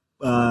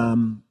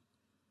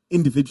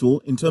individual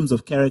in terms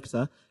of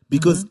character,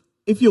 because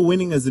if you're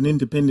winning as an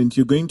independent,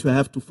 you're going to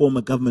have to form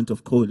a government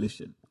of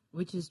coalition.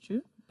 Which is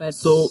true. But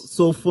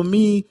so for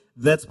me,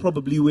 that's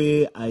probably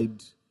where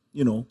I'd,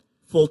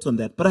 fault on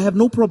that. But I have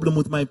no problem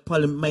with my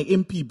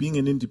MP being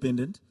an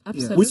independent.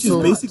 Absolutely. Which is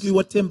basically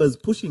what Temba is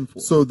pushing for.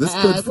 So this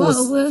third force...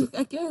 Well,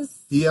 I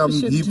guess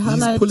he's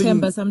highlight pulling...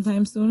 Temba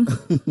sometime soon.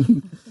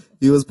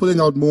 He was pulling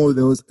out more...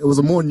 It was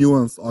a more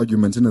nuanced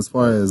argument in as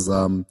far as...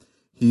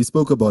 he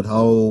spoke about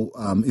how,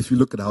 if you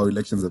look at how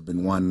elections have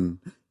been won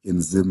in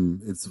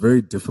Zim, it's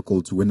very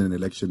difficult to win an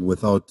election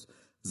without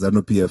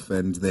ZANU-PF,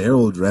 and the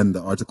Herald ran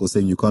the article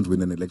saying you can't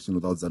win an election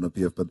without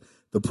ZANU-PF, but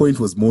the point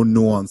was more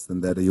nuanced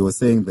than that. He was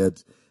saying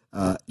that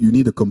you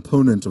need a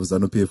component of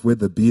ZANU-PF,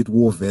 whether be it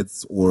war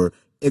vets or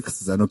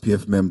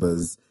ex-ZANU-PF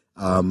members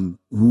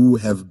who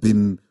have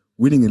been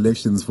winning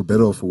elections for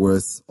better or for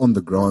worse on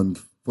the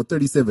ground for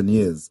 37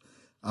 years.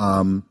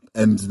 And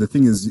the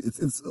thing is,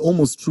 it's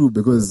almost true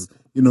because,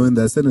 in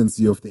the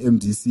ascendancy of the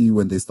MDC,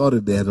 when they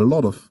started, they had a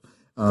lot of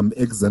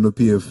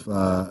ex-ZANU-PF,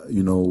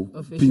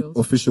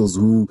 officials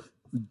who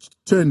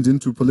turned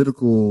into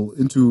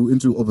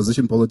into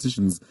opposition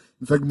politicians.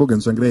 In fact, Morgan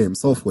Changirai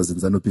himself was in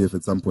ZANU-PF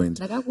at some point.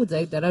 Yeah,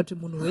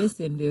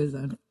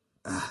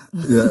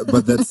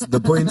 but that's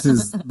the point.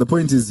 The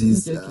point is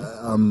he's.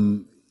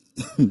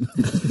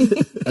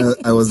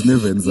 I was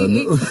never in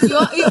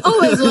ZANU. You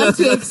always want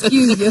to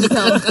excuse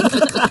yourself.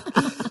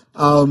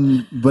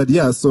 But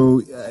yeah,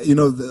 so,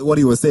 what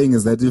he was saying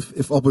is that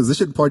if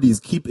opposition parties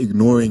keep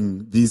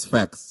ignoring these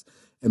facts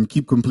and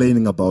keep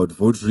complaining about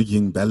vote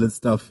rigging, ballot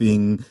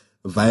stuffing,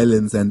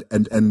 violence, and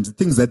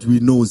things that we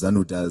know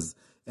ZANU does,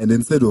 And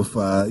instead of,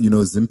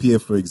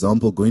 Zimpie, for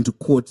example, going to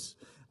court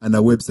and a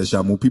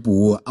website, people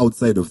who were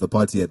outside of the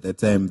party at that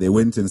time, they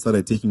went and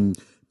started taking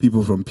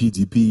people from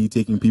PDP,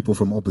 taking people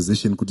from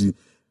opposition.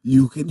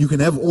 You can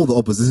have all the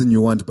opposition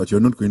you want, but you're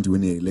not going to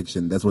win the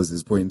election. That was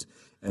his point.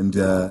 And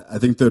I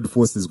think Third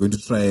Force is going to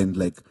try and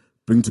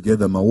bring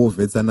together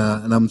Mawovets and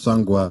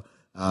Amsangwa,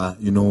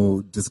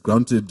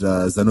 disgruntled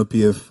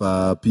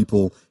ZANU-PF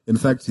people. In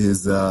fact,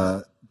 his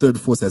Third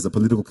Force has a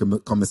political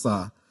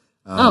commissar.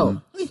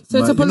 So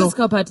it's a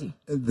political party.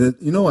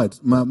 You know what?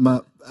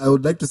 I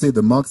would like to say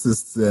the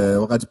Marxists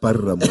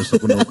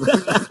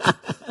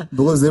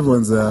because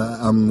everyone's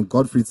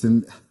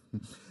Godfriedson,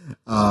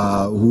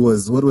 who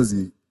was, what was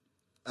he?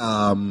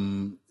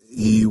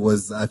 He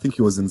was, I think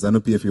he was in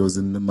ZANU-PF. He was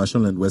in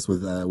Mashonaland West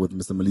with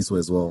Mr. Mliswa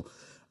as well.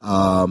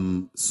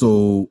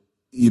 So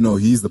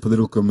he's the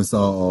political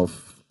commissar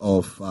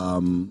of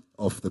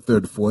the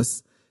Third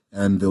Force,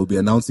 and they'll be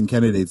announcing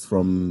candidates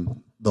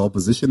from the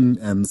opposition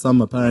and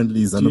some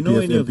apparently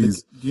ZANU-PF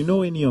MPs. Do you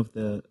know any of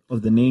the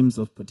names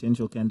of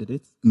potential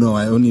candidates? No,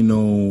 I only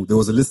know there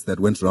was a list that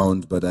went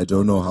around, but I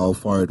don't know how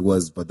far it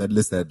was. But that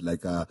list had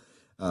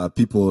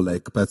people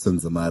like Patson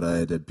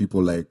Zamara, it had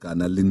people like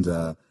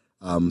Analinda,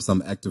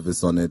 some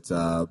activists on it.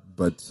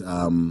 But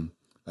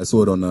I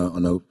saw it on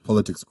a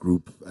politics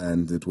group,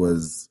 and it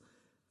was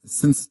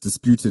since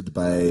disputed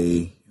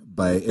by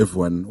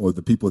everyone or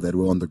the people that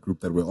were on the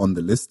group that were on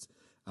the list.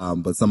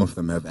 But some of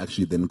them have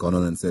actually then gone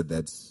on and said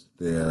that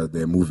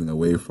they're moving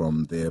away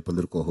from their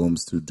political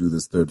homes to do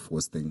this Third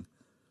Force thing.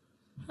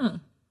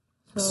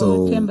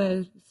 So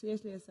Temba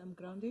seriously has some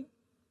grounding?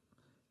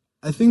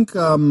 I think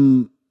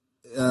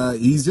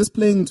he's just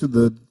playing to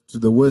the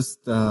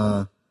worst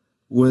I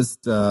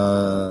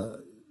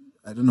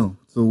don't know,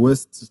 the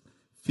worst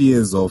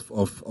fears of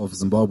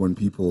Zimbabwean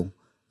people.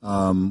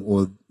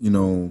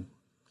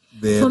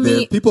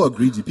 People are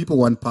greedy, people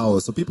want power.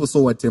 So people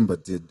saw what Temba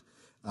did.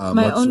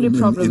 My only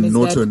problem in is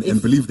Norton that and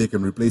believe they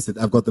can replace it.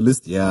 I've got the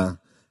list. Yeah,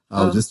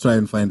 I'll just try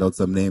and find out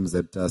some names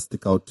that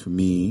stick out to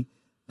me.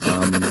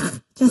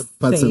 Patson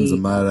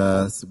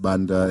Zamara,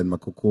 Sibanda, and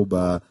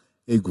Makokoba,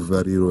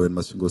 Eguvariro and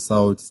Masvingo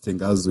South,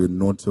 Tengazu in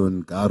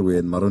Norton, Garwe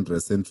and Marondra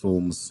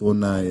Central,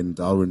 Musona in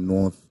Darwin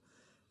North.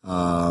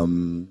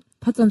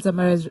 Patson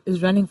Zamara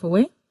is running for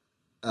where?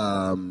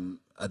 I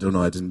don't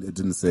know. It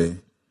didn't say.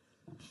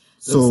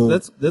 So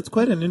that's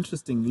quite an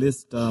interesting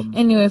list.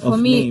 Anyway, for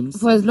me,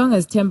 names. for as long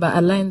as Temba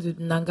aligns with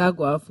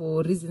Nangagwa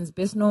for reasons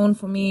best known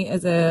for me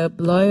as a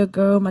lawyer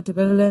girl,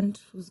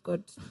 Matabeleland, who's got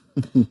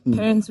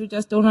parents who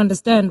just don't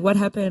understand what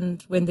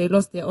happened when they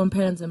lost their own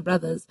parents and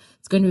brothers,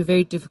 it's going to be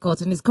very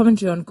difficult. And his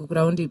commentary on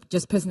Kukuraundi,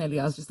 just personally,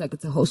 I was just like,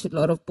 it's a whole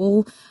shitload of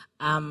bull.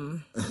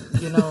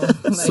 You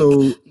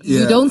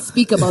don't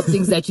speak about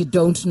things that you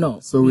don't know.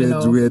 So we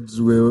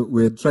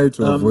tried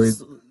to avoid.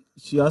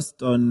 She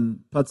asked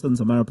on Patson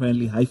Zamara,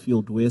 apparently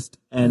Highfield West,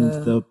 and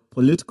the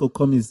political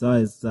commissar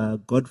is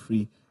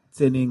Godfrey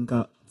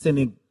Tsenengamu.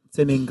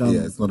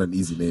 Yeah, it's not an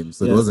easy name,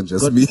 so it wasn't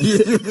just me.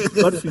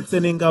 Godfrey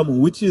Tsenengamu,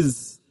 which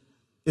is,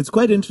 it's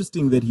quite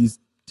interesting that he's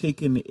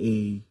taken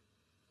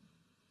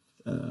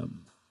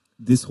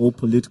this whole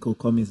political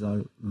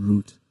commissar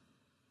route.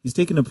 He's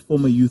taken a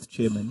former youth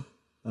chairman.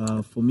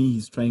 For me,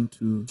 he's trying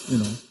to,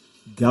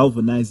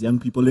 galvanize young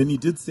people, and he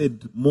did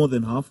said more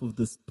than half of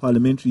the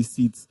parliamentary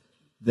seats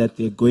that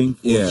they're going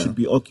for should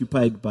be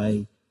occupied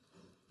by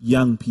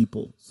young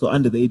people, so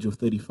under the age of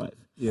 35.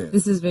 Yeah,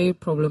 this is very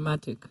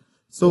problematic.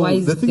 So why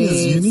is the thing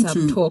is, you need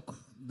some to talk of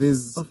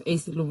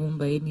AC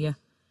Lumumba in here.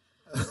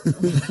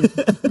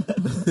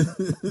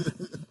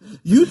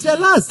 You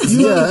tell us.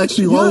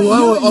 Actually, while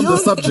we're on the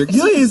subject,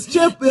 you're his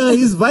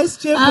vice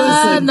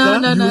chairperson. No.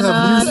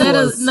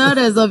 Not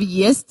as of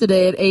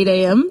yesterday at 8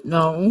 a.m.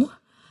 No,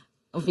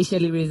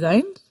 officially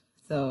resigned.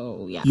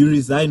 So yeah, you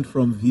resigned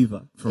from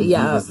Viva. I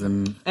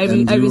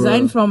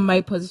resigned from my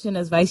position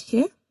as vice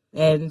chair,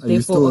 and are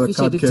you still a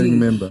card-carrying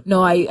member?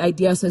 No, I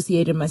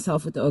deassociated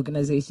myself with the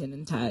organization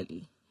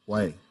entirely.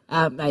 Why?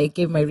 I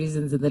gave my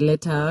reasons in the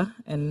letter,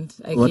 and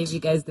I gave you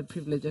guys the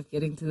privilege of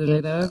getting to the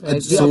letter.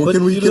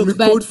 Can we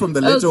quote from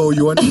the letter, or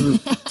you want to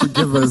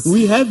give us?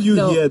 We have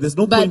you here. There's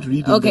no point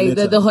reading the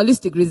letter. The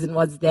holistic reason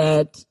was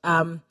that.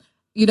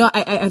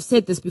 I've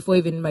said this before,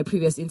 even in my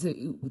previous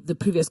the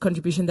previous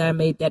contribution that I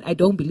made, that I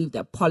don't believe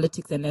that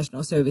politics and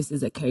national service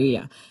is a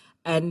career.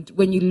 And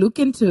when you look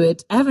into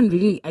it, I haven't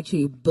really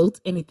actually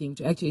built anything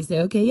to actually say,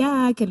 okay,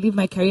 yeah, I can leave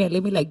my career,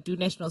 let me do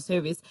national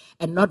service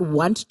and not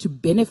want to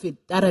benefit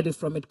thoroughly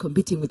from it,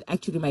 competing with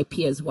actually my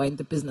peers who are in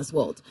the business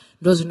world.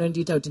 Which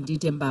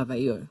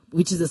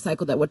is a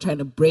cycle that we're trying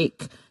to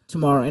break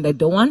tomorrow. And I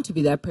don't want to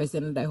be that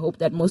person. And I hope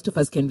that most of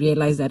us can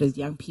realize that as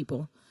young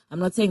people. I'm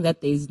not saying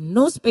that there is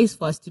no space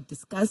for us to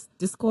discuss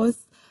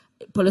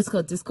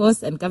political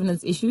discourse and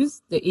governance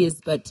issues. There is,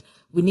 but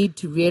we need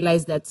to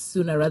realize that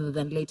sooner rather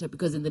than later,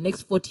 because in the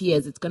next 40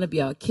 years, it's going to be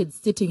our kids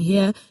sitting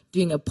here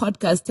doing a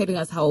podcast telling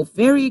us how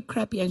very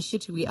crappy and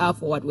shitty we are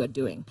for what we're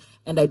doing.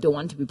 And I don't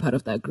want to be part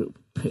of that group,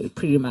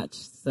 pretty much.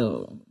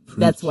 So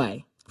that's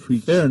why.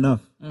 Fair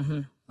enough.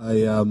 Mm-hmm.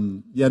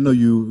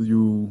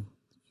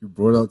 You you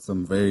brought out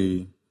some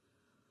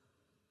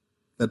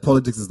that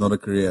politics is not a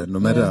career, no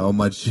matter how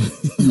much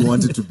you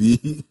want it to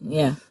be.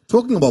 Yeah.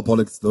 Talking about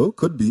politics, though,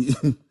 could be.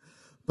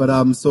 But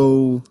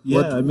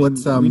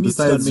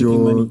besides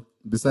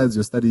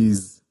your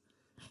studies,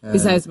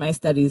 besides my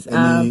studies,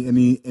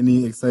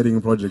 any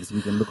exciting projects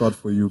we can look out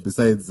for you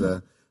besides?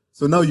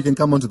 So now you can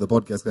come onto the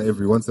podcast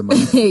every once a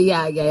month.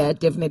 yeah,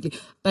 definitely.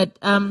 But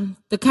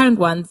the current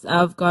ones,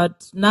 I've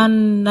got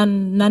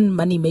non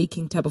money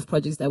making type of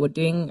projects that we're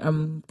doing.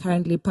 I'm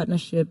currently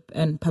partnership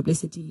and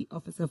publicity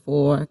officer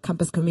for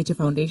Campus Community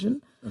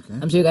Foundation. Okay.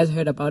 I'm sure you guys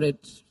heard about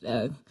it.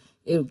 The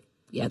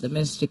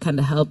ministry kind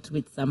of helped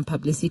with some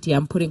publicity.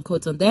 I'm putting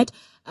quotes on that.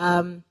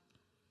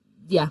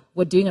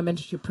 We're doing a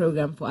mentorship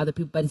program for other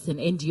people, but it's an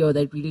NGO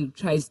that really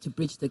tries to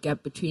bridge the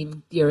gap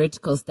between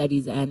theoretical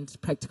studies and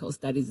practical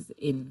studies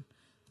in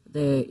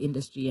the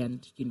industry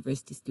and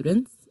university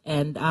students.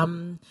 And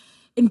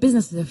in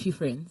business, with a few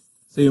friends.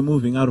 So you're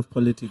moving out of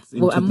politics.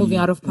 I'm moving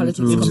out of politics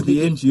into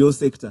the NGO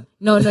sector.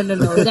 No.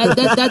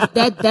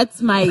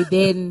 That's my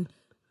then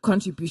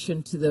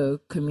contribution to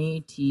the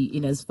community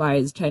in as far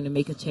as trying to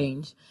make a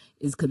change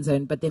is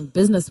concerned. But then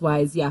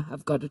business-wise,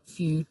 I've got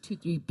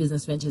 2-3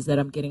 business ventures that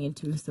I'm getting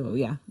into. So,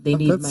 they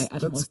need my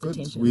utmost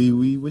attention.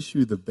 We wish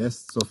you the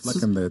best of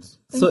luck in that.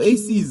 So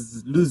AC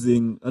is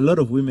losing a lot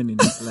of women in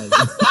his life.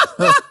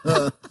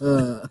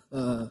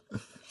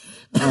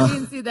 I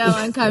didn't see that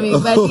one coming,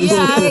 but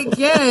I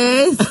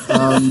guess.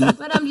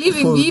 But I'm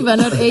leaving Viva,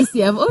 not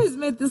AC. I've always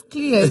made this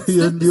clear.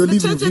 You're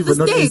leaving Viva,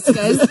 not AC.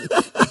 Guys.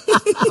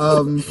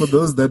 For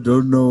those that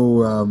don't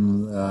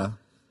know,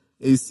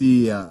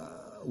 AC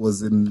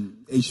was in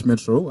H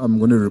Metro. I'm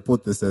going to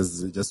report this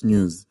as just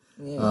news.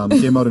 Yeah.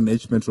 Came out in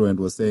H Metro and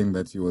was saying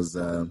that he was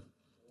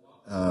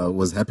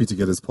happy to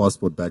get his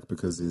passport back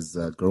because his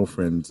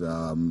girlfriend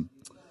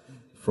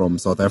from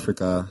South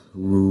Africa,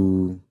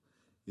 who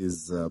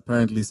is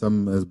apparently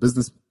some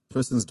business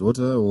person's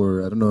daughter,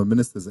 or I don't know, a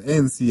minister's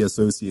ANC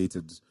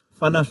associated.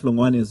 Fana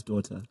Shlongwane's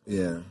daughter.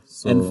 Yeah.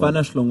 So and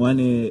Fana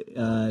Shlongwane,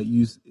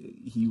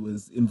 he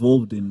was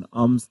involved in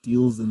arms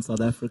deals in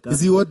South Africa.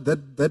 Is he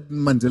that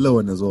Mandela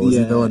one as well? Is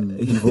he the one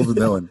involved in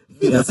that one?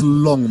 That's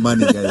long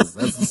money, guys.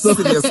 That's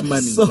serious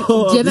money. So,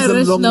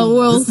 generational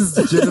wealth. This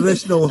is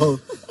generational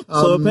wealth.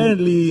 So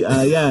apparently,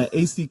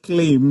 AC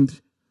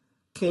claimed.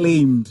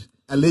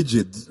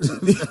 Alleged.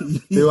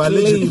 They were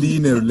allegedly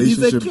in a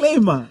relationship. He's a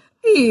claimer.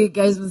 Hey,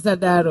 guys,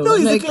 Musadaro. No,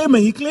 he's a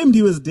claimer. He claimed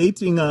he was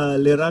dating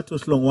Lerato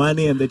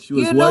Shlongwane and that she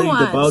was worried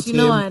about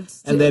him.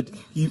 And that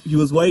he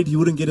was worried he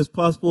wouldn't get his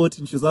passport.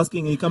 And she was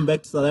asking him to come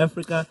back to South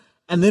Africa.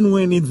 And then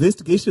when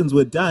investigations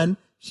were done,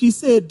 she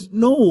said,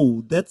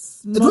 no,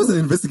 that's not... It wasn't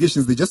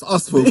investigations. They just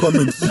asked for a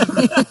comment.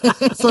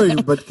 Sorry,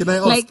 but can I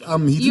ask,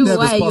 he didn't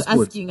have his passport. Why are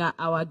you asking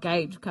our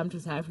guy to come to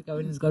South Africa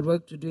when he's got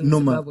work to do in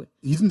Zimbabwe?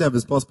 He didn't have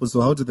his passport,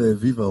 so how did the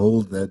Viva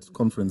hold that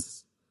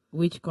conference?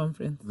 Which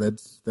conference?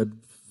 That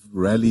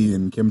rally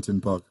in Kempton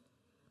Park.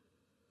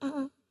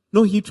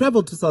 No, he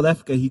traveled to South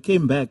Africa. He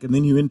came back, and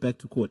then he went back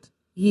to court.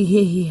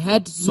 He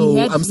had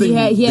applied.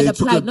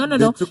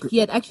 He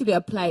had actually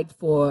applied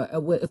for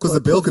because the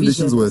bail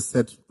conditions were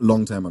set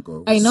long time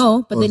ago. I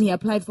know, but then he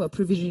applied for a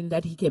provision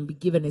that he can be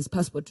given his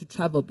passport to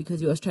travel because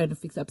he was trying to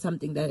fix up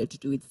something that had to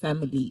do with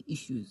family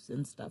issues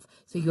and stuff.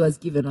 So he was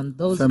given on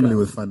those family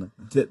grounds. with fun.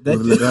 That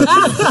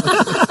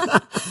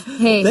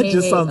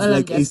just sounds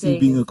like AC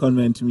being a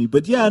conman to me.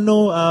 But he's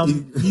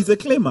a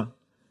claimer.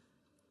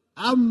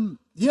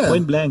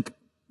 Point blank.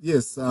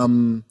 Yes.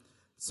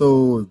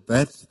 So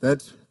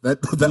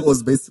that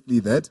was basically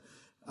that.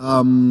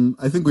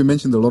 I think we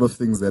mentioned a lot of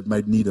things that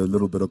might need a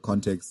little bit of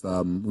context.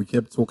 We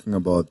kept talking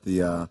about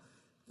the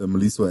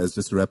Mliswa, as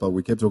just to wrap up,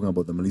 we kept talking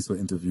about the Mliswa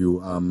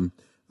interview.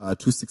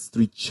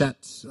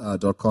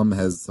 263chat.com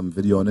has some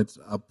video on it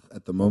up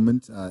at the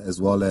moment, as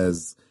well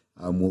as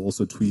we'll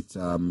also tweet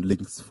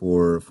links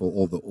for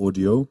all the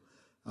audio.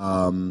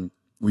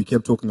 We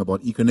kept talking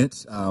about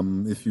Econet.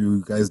 If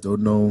you guys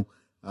don't know,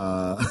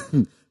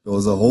 there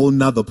was a whole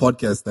nother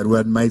podcast that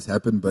might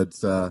happen,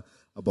 but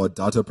about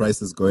data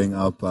prices going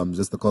up,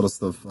 just the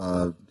cost of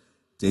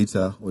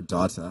data.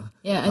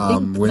 Yeah, I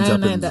think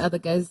 909 and the other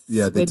guys they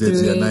went did.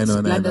 through it.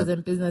 909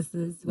 and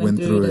businesses went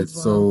through it as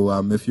well. So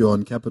if you're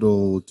on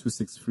Capital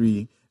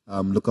 263,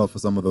 look out for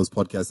some of those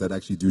podcasts that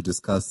actually do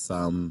discuss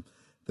the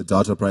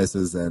data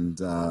prices and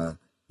it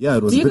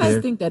was. Do you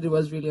guys think that it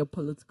was really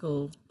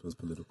political? It was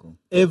political.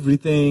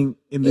 Everything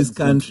in this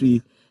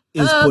country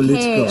is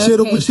political.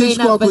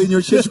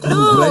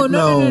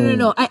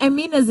 No. I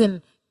mean, as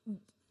in,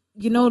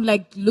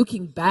 like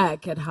looking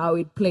back at how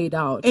it played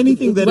out.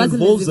 Anything that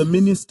involves a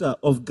minister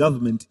of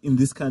government in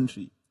this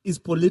country is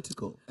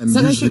political. And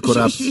usually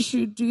corrupt.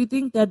 Do you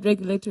think that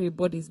regulatory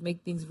bodies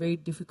make things very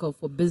difficult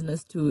for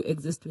business to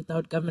exist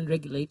without government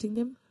regulating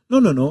them?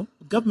 No.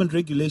 Government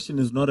regulation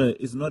is not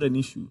an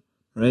issue,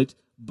 right?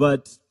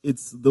 But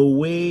it's the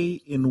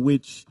way in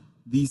which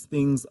these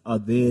things are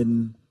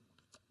then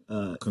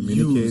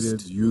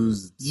communicated,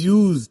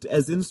 used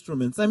as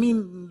instruments. I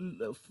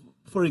mean,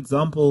 for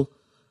example,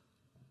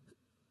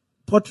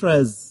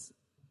 Potras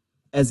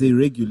as a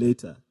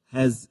regulator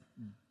has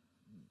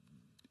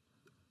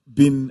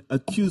been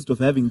accused of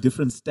having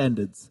different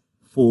standards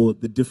for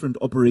the different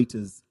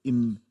operators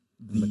in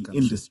the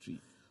industry.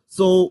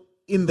 So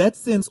in that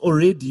sense,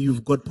 already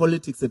you've got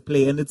politics at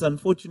play, and it's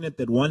unfortunate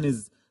that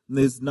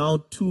there's now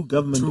two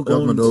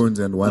government-owned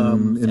and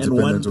one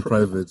independent or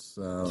private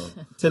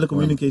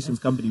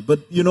telecommunications company.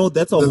 But,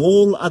 that's a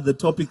whole other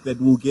topic that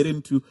we'll get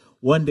into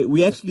one day.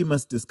 We actually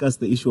must discuss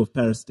the issue of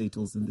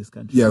parastatals in this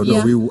country. I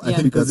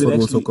think that's what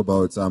we'll talk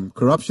about.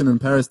 Corruption and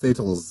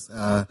parastatals.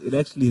 It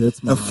actually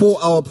hurts my heart.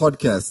 4-hour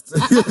podcast.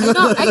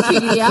 No,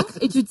 actually,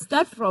 it should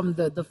start from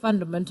the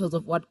fundamentals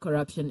of what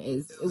corruption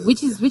is,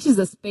 which is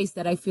a space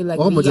that I feel like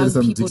we young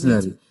people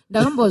need to...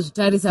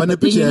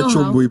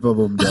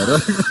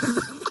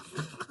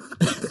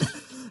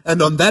 And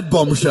on that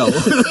bombshell.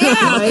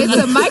 It's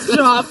a mic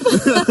drop.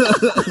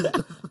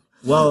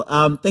 Well,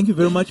 thank you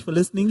very much for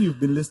listening.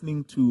 You've been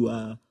listening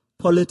to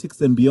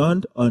Politics and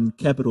Beyond on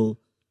Capital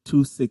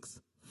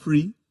 26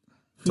 Free.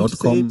 Free to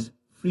say it,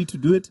 free to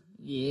do it.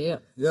 Yeah.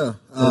 Yeah.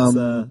 That's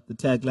the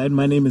tagline.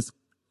 My name is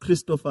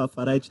Christopher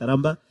Farai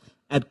Charamba,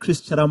 at Chris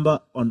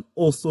Charamba on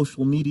all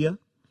social media.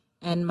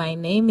 And my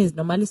name is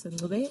Nomaliso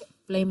Ncube,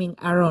 Flaming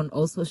Arrow on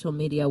all social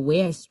media,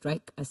 where I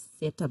strike a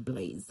set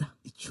ablaze.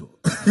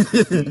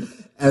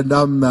 And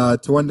I'm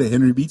Tawanda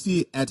Henry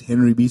Beatty, at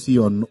Henry Beatty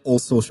on all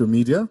social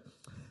media.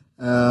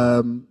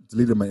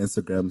 Deleted my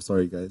Instagram,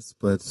 sorry guys,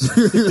 but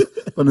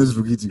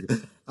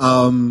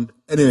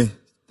anyway,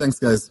 thanks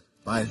guys,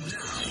 bye.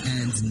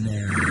 And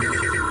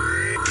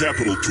now,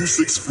 Capital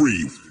 26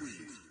 Free